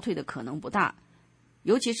现倒退的可能不大，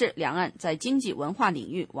尤其是两岸在经济文化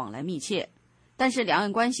领域往来密切，但是两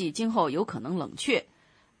岸关系今后有可能冷却，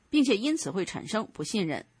并且因此会产生不信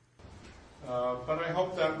任。But I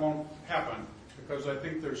hope that won't happen, because I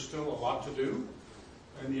think there's still a lot to do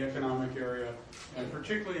in the economic area, and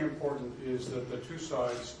particularly important is that the 2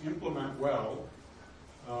 sides implement well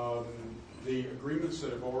the agreements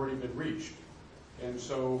that have already been reached, and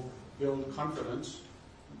so build confidence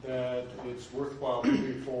that it's worthwhile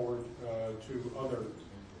moving forward to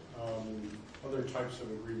other types of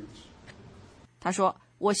agreements. 他说，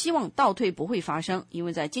我希望倒退不会发生，因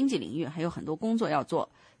为在经济领域还有很多工作要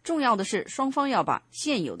做，重要的是双方要把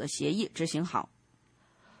现有的协议执行好。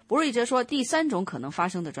博瑞哲说，第3种可能发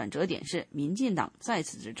生的转折点是民进党再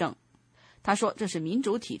次执政。他说，这是民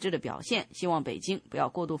主体制的表现，希望北京不要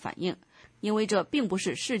过度反应，因为这并不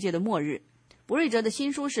是世界的末日。博瑞哲的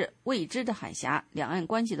新书是《未知的海峡：两岸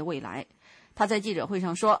关系的未来》。他在记者会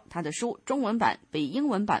上说，他的书中文版比英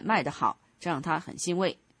文版卖得好，这让他很欣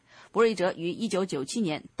慰。博瑞哲于1997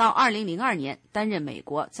年到2002年担任美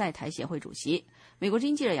国在台协会主席。美国之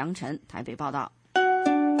音记者杨晨台北报道。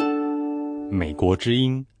美国之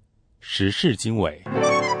音时事经纬。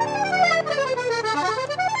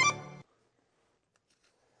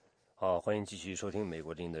好，欢迎继续收听美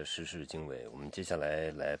国之音的时事经纬。我们接下来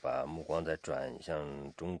把目光再转向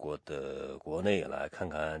中国的国内，来看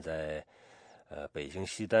看在北京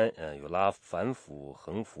西单有拉反腐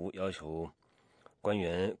横幅要求官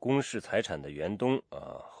员公示财产的袁东、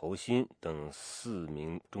侯鑫等4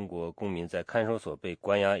名中国公民在看守所被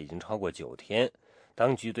关押已经超过9天，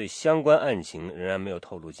当局对相关案情仍然没有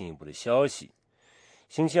透露进一步的消息。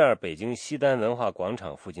星期二，北京西单文化广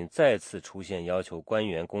场附近再次出现要求官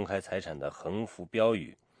员公开财产的横幅标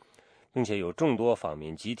语，并且有众多访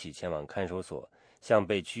民集体前往看守所，向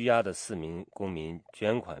被拘押的4名公民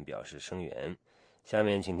捐款表示声援。下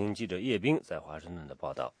面请听记者叶冰在华盛顿的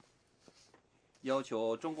报道。要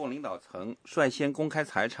求中共领导层率先公开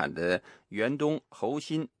财产的袁东、侯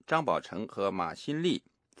鑫、张宝成和马新立，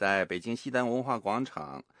在北京西单文化广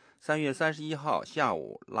场3月31号下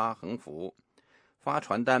午拉横幅、发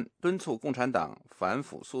传单，敦促共产党反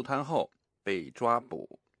腐肃贪后被抓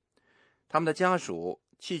捕。他们的家属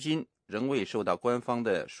迄今仍未收到官方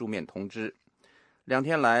的书面通知。2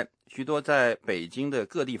天来，许多在北京的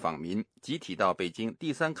各地访民集体到北京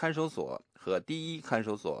第3看守所和第1看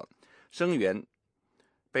守所声援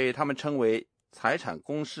被他们称为财产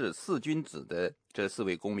公示4君子的这4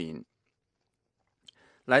位公民。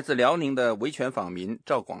来自辽宁的维权访民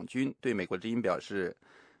赵广军对美国之音表示，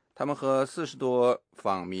他们和40多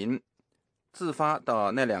访民自发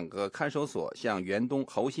到那2个看守所向袁东、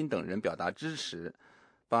侯鑫等人表达支持，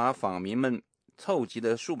把访民们凑集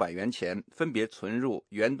的数百元钱分别存入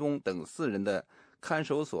袁东等4人的看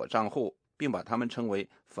守所账户，并把他们称为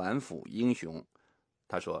反腐英雄。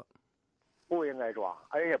他说，不应该抓，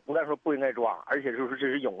而且不但说不应该抓，而且就是这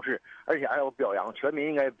是勇士，而且还要表扬，全民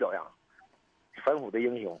应该表扬反腐的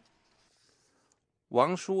英雄。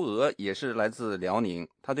王淑娥也是来自辽宁，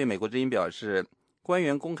他对美国之音表示，官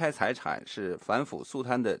员公开财产是反腐肃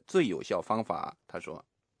贪的最有效方法。他说，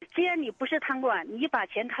既然你不是贪官，你把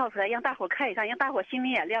钱掏出来让大伙看一看，让大伙心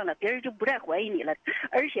明眼亮了，别人就不再怀疑你了。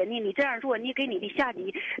而且呢，你这样做，你给你的下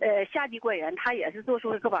级官员他也是做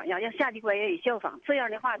出一个榜样，让下级官员也效仿。这样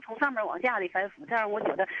的话，从上面往下的反腐，这样我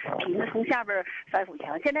觉得比那从下边反腐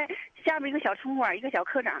强。现在下面一个小村官、一个小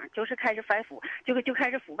科长就是开始反腐，就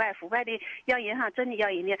开始腐败的让人真的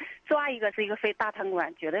让人家抓一个是一个非大贪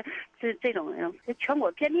官，觉得这种全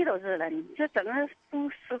国遍地都是了。你这整个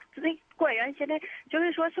这官员现在就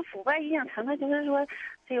是说是腐败影响成了，就是说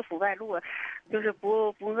这个腐败如果就是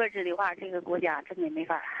不遏制的话，这个国家真的没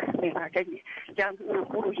法真的。像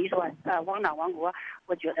胡主席说亡党亡国，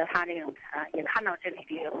我觉得他这种也看到这里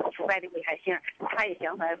的腐败的危害性，他也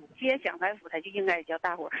想反腐。既然想反腐，他就应该叫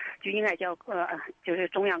大伙就应该叫就是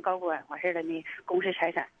中央高官完事了呢公示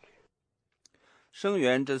财产。声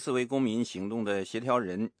援这4位公民行动的协调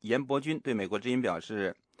人严伯钧对美国之音表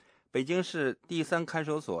示，北京市第3看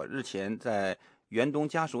守所日前在袁东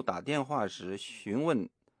家属打电话时询问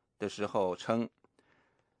的时候称，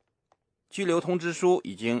拘留通知书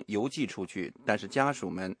已经邮寄出去，但是家属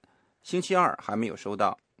们星期二还没有收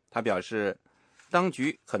到。他表示，当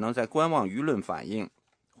局可能在观望舆论反应，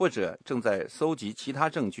或者正在搜集其他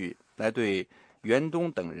证据来对袁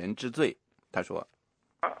东等人治罪。他说，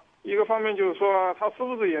一个方面就是说，他是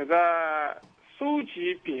不是也在收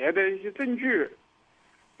集别的一些证据，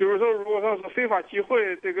比如说如果说是非法集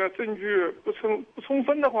会这个证据不充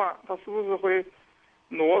分的话，他是不是会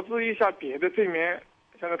挪至一下别的罪名，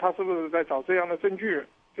现在他是不是在找这样的证据，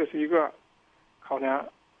这是一个考量。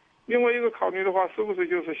另外一个考虑的话，是不是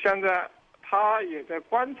就是现在他也在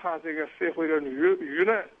观察这个社会的舆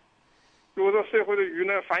论，如果说社会的舆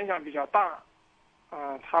论反响比较大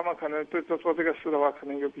他们可能对做这个事的话可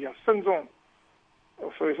能就比较慎重，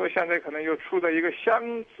所以说现在可能又处在一个相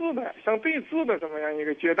对峙的这么样一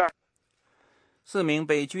个阶段。4名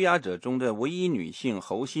被拘押者中的唯一女性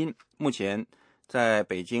侯鑫目前在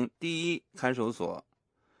北京第1看守所。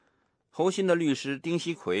侯鑫的律师丁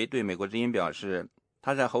锡奎对美国之音表示，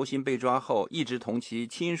他在侯鑫被抓后一直同其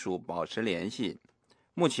亲属保持联系，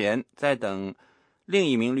目前在等另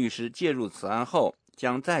一名律师介入此案后，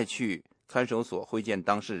将再去看守所会见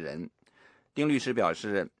当事人。丁律师表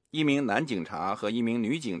示，1名男警察和1名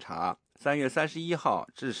女警察3月31号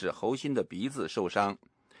致使侯鑫的鼻子受伤。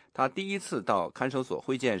他第一次到看守所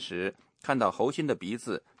会见时，看到侯鑫的鼻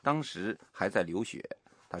子当时还在流血。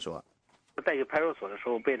他说，带去派出所的时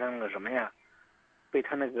候被他那个什么呀，被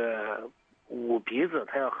他那个捂鼻子，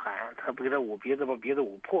他要喊，他不给他捂鼻子，把鼻子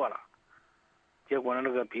捂破了，结果呢那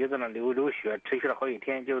个鼻子呢流血，持续了好几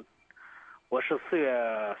天。就我是4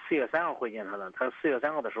月3号会见他的，他4月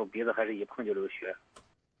3号的时候鼻子还是一碰就流血。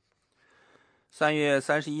3月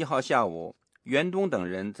31号下午，袁东等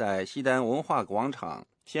人在西单文化广场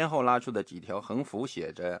先后拉出的几条横幅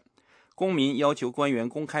写着，公民要求官员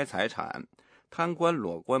公开财产，贪官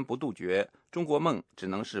裸官不杜绝，中国梦只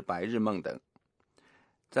能是白日梦等。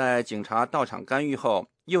在警察到场干预后，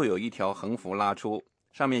又有一条横幅拉出，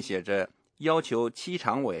上面写着要求7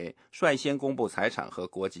常委率先公布财产和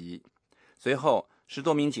国籍。随后10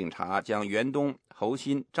多名警察将袁东、侯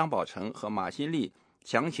鑫、张宝成和马新立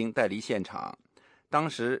强行带离现场。当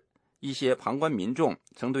时一些旁观民众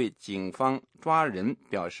曾对警方抓人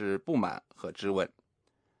表示不满和质问。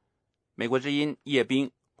美国之音叶冰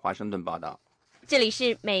华盛顿报道。这里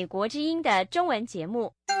是美国之音的中文节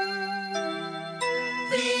目。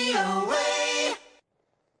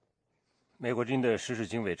美国之音的时事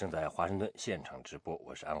经纬正在华盛顿现场直播，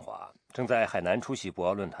我是安华。正在海南出席博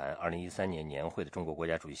鳌论坛2013年年会的中国国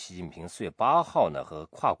家主席习近平4月8号呢和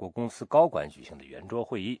跨国公司高管举行的圆桌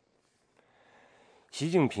会议。习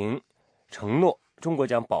近平承诺中国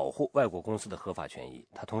将保护外国公司的合法权益，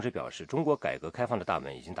他同时表示中国改革开放的大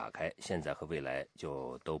门已经打开，现在和未来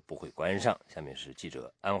就都不会关上。下面是记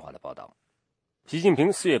者安华的报道。习近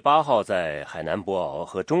平4月8号在海南博鳌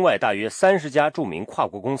和中外大约30家著名跨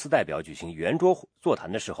国公司代表举行圆桌座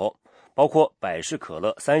谈的时候，包括百事可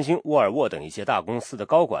乐、三星、沃尔沃等一些大公司的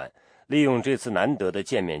高管，利用这次难得的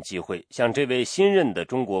见面机会，向这位新任的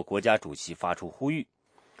中国国家主席发出呼吁，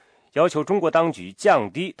要求中国当局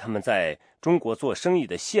降低他们在中国做生意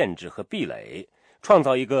的限制和壁垒，创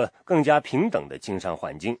造一个更加平等的经商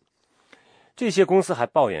环境。这些公司还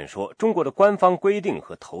抱怨说，中国的官方规定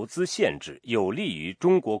和投资限制有利于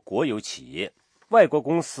中国国有企业，外国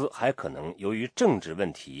公司还可能由于政治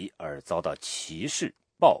问题而遭到歧视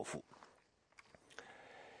报复。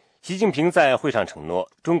习近平在会上承诺，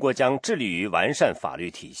中国将致力于完善法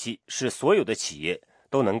律体系，使所有的企业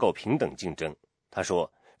都能够平等竞争。他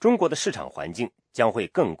说，中国的市场环境将会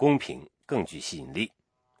更公平、更具吸引力。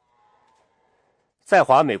在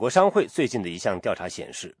华美国商会最近的一项调查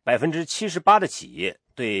显示，78%的企业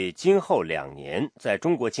对今后2年在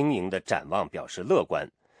中国经营的展望表示乐观，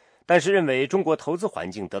但是认为中国投资环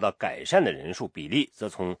境得到改善的人数比例则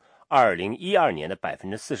从2012年的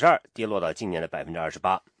42%跌落到今年的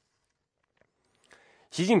28%。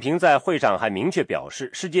习近平在会上还明确表示，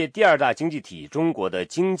世界第2大经济体中国的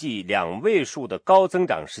经济2位数的高增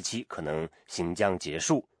长时期可能行将结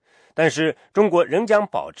束，但是中国仍将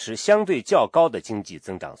保持相对较高的经济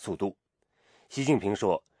增长速度。习近平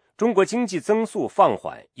说，中国经济增速放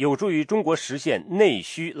缓有助于中国实现内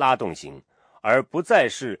需拉动型，而不再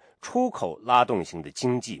是出口拉动型的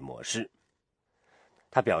经济模式。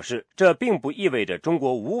他表示，这并不意味着中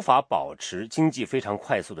国无法保持经济非常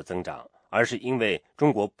快速的增长，而是因为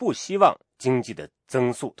中国不希望经济的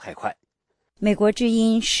增速太快。美国之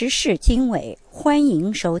音时事经纬，欢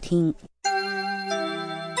迎收听。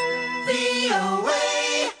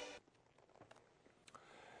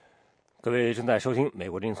各位正在收听美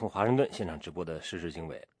国之音从华盛顿现场直播的时事经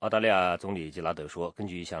纬。澳大利亚总理吉拉德说，根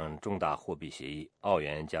据一项重大货币协议，澳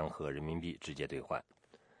元将和人民币直接兑换。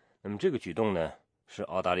那么这个举动呢，是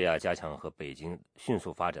澳大利亚加强和北京迅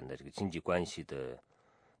速发展的这个经济关系的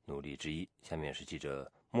努力之一。下面是记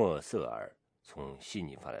者莫瑟尔从悉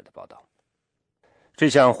尼发来的报道。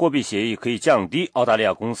这项货币协议可以降低澳大利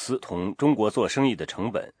亚公司同中国做生意的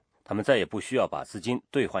成本，他们再也不需要把资金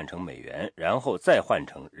兑换成美元，然后再换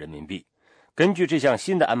成人民币。根据这项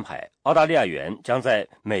新的安排，澳大利亚元将在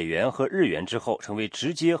美元和日元之后成为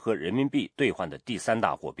直接和人民币兑换的第3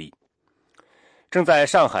大货币。正在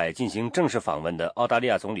上海进行正式访问的澳大利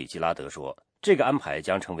亚总理吉拉德说，这个安排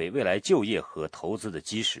将成为未来就业和投资的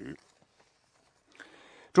基石。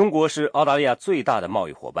中国是澳大利亚最大的贸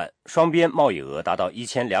易伙伴，双边贸易额达到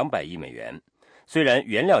1200亿美元。虽然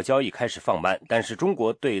原料交易开始放慢，但是中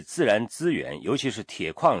国对自然资源，尤其是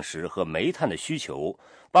铁矿石和煤炭的需求，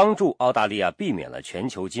帮助澳大利亚避免了全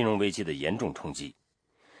球金融危机的严重冲击。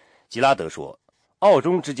吉拉德说，澳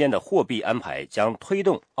中之间的货币安排将推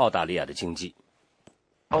动澳大利亚的经济。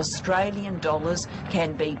Australian dollars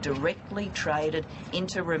can be directly traded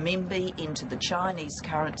into renminbi, into the Chinese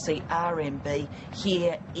currency RMB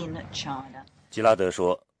here in China. 吉拉德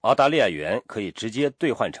说，澳大利亚元可以直接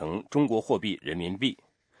兑换成中国货币人民币。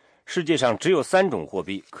世界上只有3种货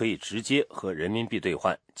币可以直接和人民币兑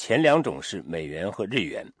换，前2种是美元和日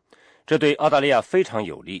元。这对澳大利亚非常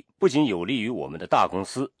有利，不仅有利于我们的大公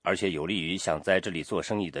司，而且有利于想在这里做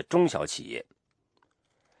生意的中小企业。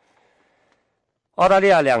澳大利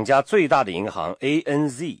亚2家最大的银行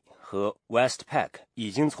ANZ 和 Westpac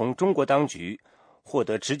已经从中国当局获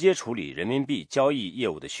得直接处理人民币交易业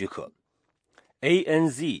务的许可。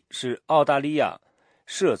ANZ 是澳大利亚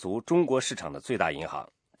涉足中国市场的最大银行。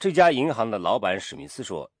这家银行的老板史密斯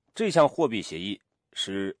说，这项货币协议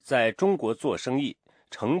使在中国做生意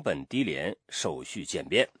成本低廉，手续简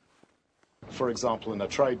便。For example, in a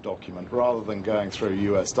trade document, rather than going through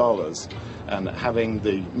US dollars and having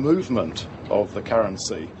the movement of the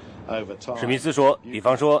currency 史密斯说，比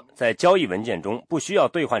方说在交易文件中不需要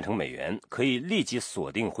兑换成美元，可以立即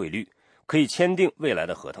锁定汇率，可以签订未来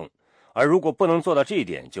的合同，而如果不能做到这一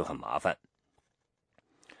点就很麻烦。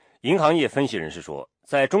银行业分析人士说，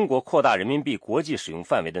在中国扩大人民币国际使用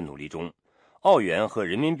范围的努力中，澳元和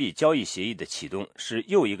人民币交易协议的启动是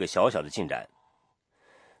又一个小小的进展。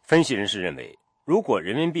分析人士认为，如果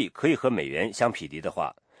人民币可以和美元相匹敌的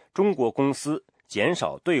话，中国公司减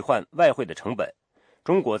少兑换外汇的成本，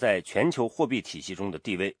中国在全球货币体系中的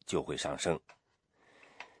地位就会上升。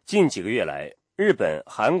近几个月来，日本、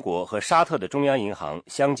韩国和沙特的中央银行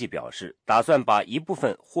相继表示，打算把一部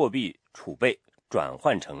分货币储备转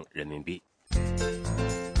换成人民币。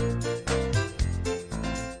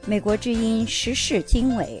美国之音时事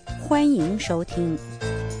经纬，欢迎收听。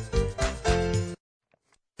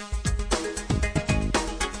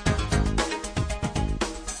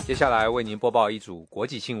接下来为您播报一组国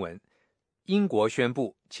际新闻。英国宣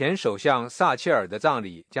布，前首相撒切尔的葬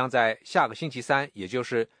礼将在下个星期三，也就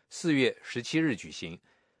是4月17日举行。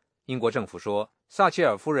英国政府说，撒切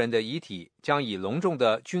尔夫人的遗体将以隆重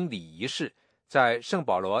的军礼仪式在圣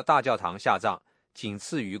保罗大教堂下葬，仅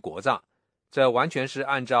次于国葬。这完全是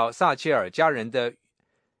按照撒切尔家人的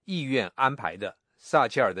意愿安排的。撒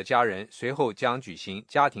切尔的家人随后将举行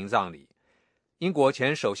家庭葬礼。英国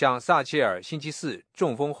前首相撒切尔星期四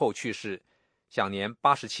中风后去世，享年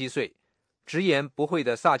87岁。直言不讳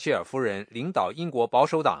的撒切尔夫人领导英国保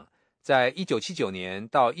守党，在1979年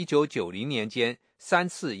到1990年间3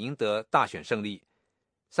次赢得大选胜利。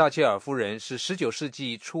撒切尔夫人是19世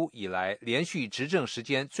纪初以来连续执政时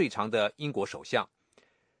间最长的英国首相。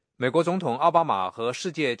美国总统奥巴马和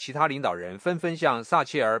世界其他领导人纷纷向撒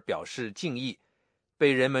切尔表示敬意。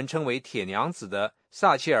被人们称为铁娘子的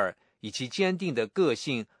撒切尔以其坚定的个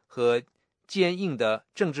性和坚硬的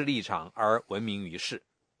政治立场而闻名于世。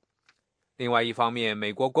另外一方面，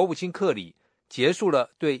美国国务卿克里结束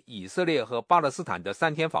了对以色列和巴勒斯坦的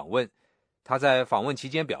3天访问。他在访问期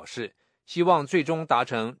间表示，希望最终达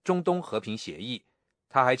成中东和平协议。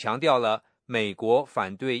他还强调了美国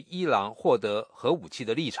反对伊朗获得核武器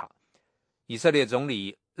的立场。以色列总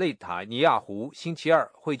理内塔尼亚胡星期二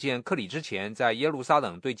会见克里之前，在耶路撒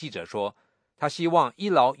冷对记者说，他希望一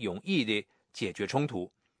劳永逸地解决冲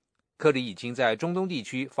突。克里已经在中东地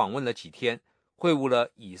区访问了几天，会晤了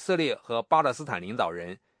以色列和巴勒斯坦领导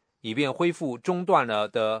人，以便恢复中断了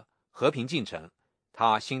的和平进程。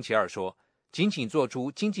他星期二说，仅仅做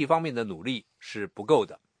出经济方面的努力是不够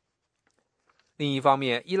的。另一方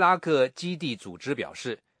面，伊拉克基地组织表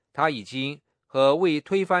示，他已经和为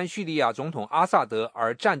推翻叙利亚总统阿萨德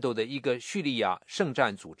而战斗的一个叙利亚圣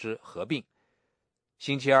战组织合并。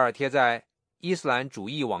星期二贴在伊斯兰主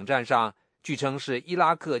义网站上，据称是伊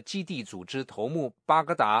拉克基地组织头目巴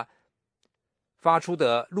格达发出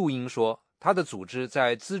的录音说，他的组织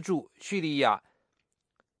在资助叙利亚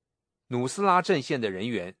努斯拉阵线的人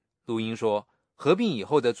员。录音说，合并以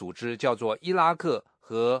后的组织叫做伊拉克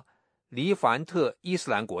和黎凡特伊斯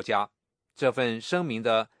兰国家。这份声明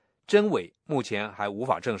的真伪目前还无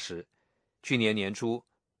法证实。去年年初，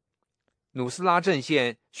努斯拉阵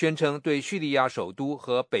线宣称对叙利亚首都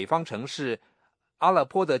和北方城市阿勒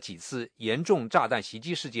颇的几次严重炸弹袭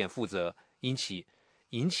击事件负责，引起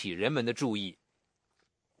人们的注意。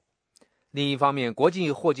另一方面，国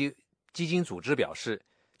际货币基金组织表示，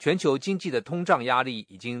全球经济的通胀压力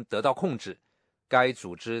已经得到控制。该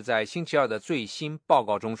组织在星期二的最新报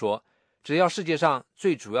告中说，只要世界上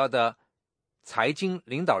最主要的财经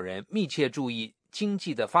领导人密切注意经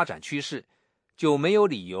济的发展趋势，就没有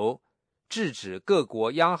理由制止各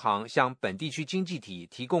国央行向本地区经济体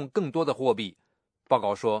提供更多的货币。报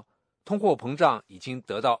告说，通货膨胀已经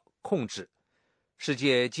得到控制，世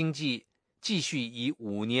界经济继续以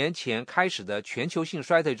5年前开始的全球性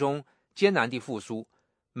衰退中艰难地复苏。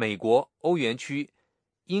美国、欧元区、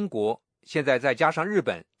英国，现在再加上日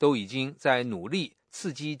本，都已经在努力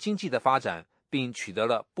刺激经济的发展，并取得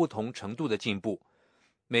了不同程度的进步。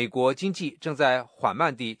美国经济正在缓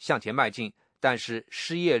慢地向前迈进，但是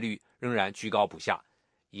失业率仍然居高不下。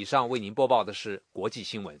以上为您播报的是国际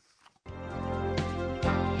新闻。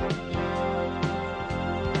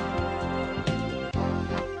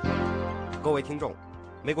各位听众，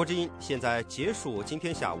美国之音现在结束今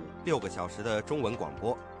天下午6个小时的中文广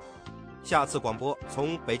播，下次广播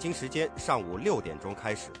从北京时间上午6点钟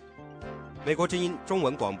开始。美国之音中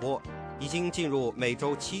文广播已经进入每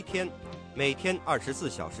周7天，每天24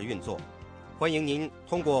小时运作。欢迎您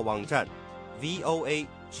通过网站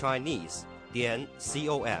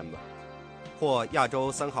voachinese.com 或亚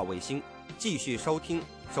洲3号卫星继续收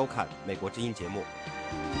看美国之音节目。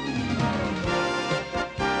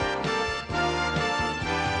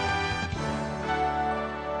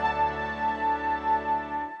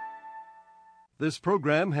This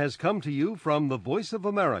program has come to you from the Voice of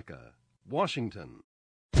America, Washington.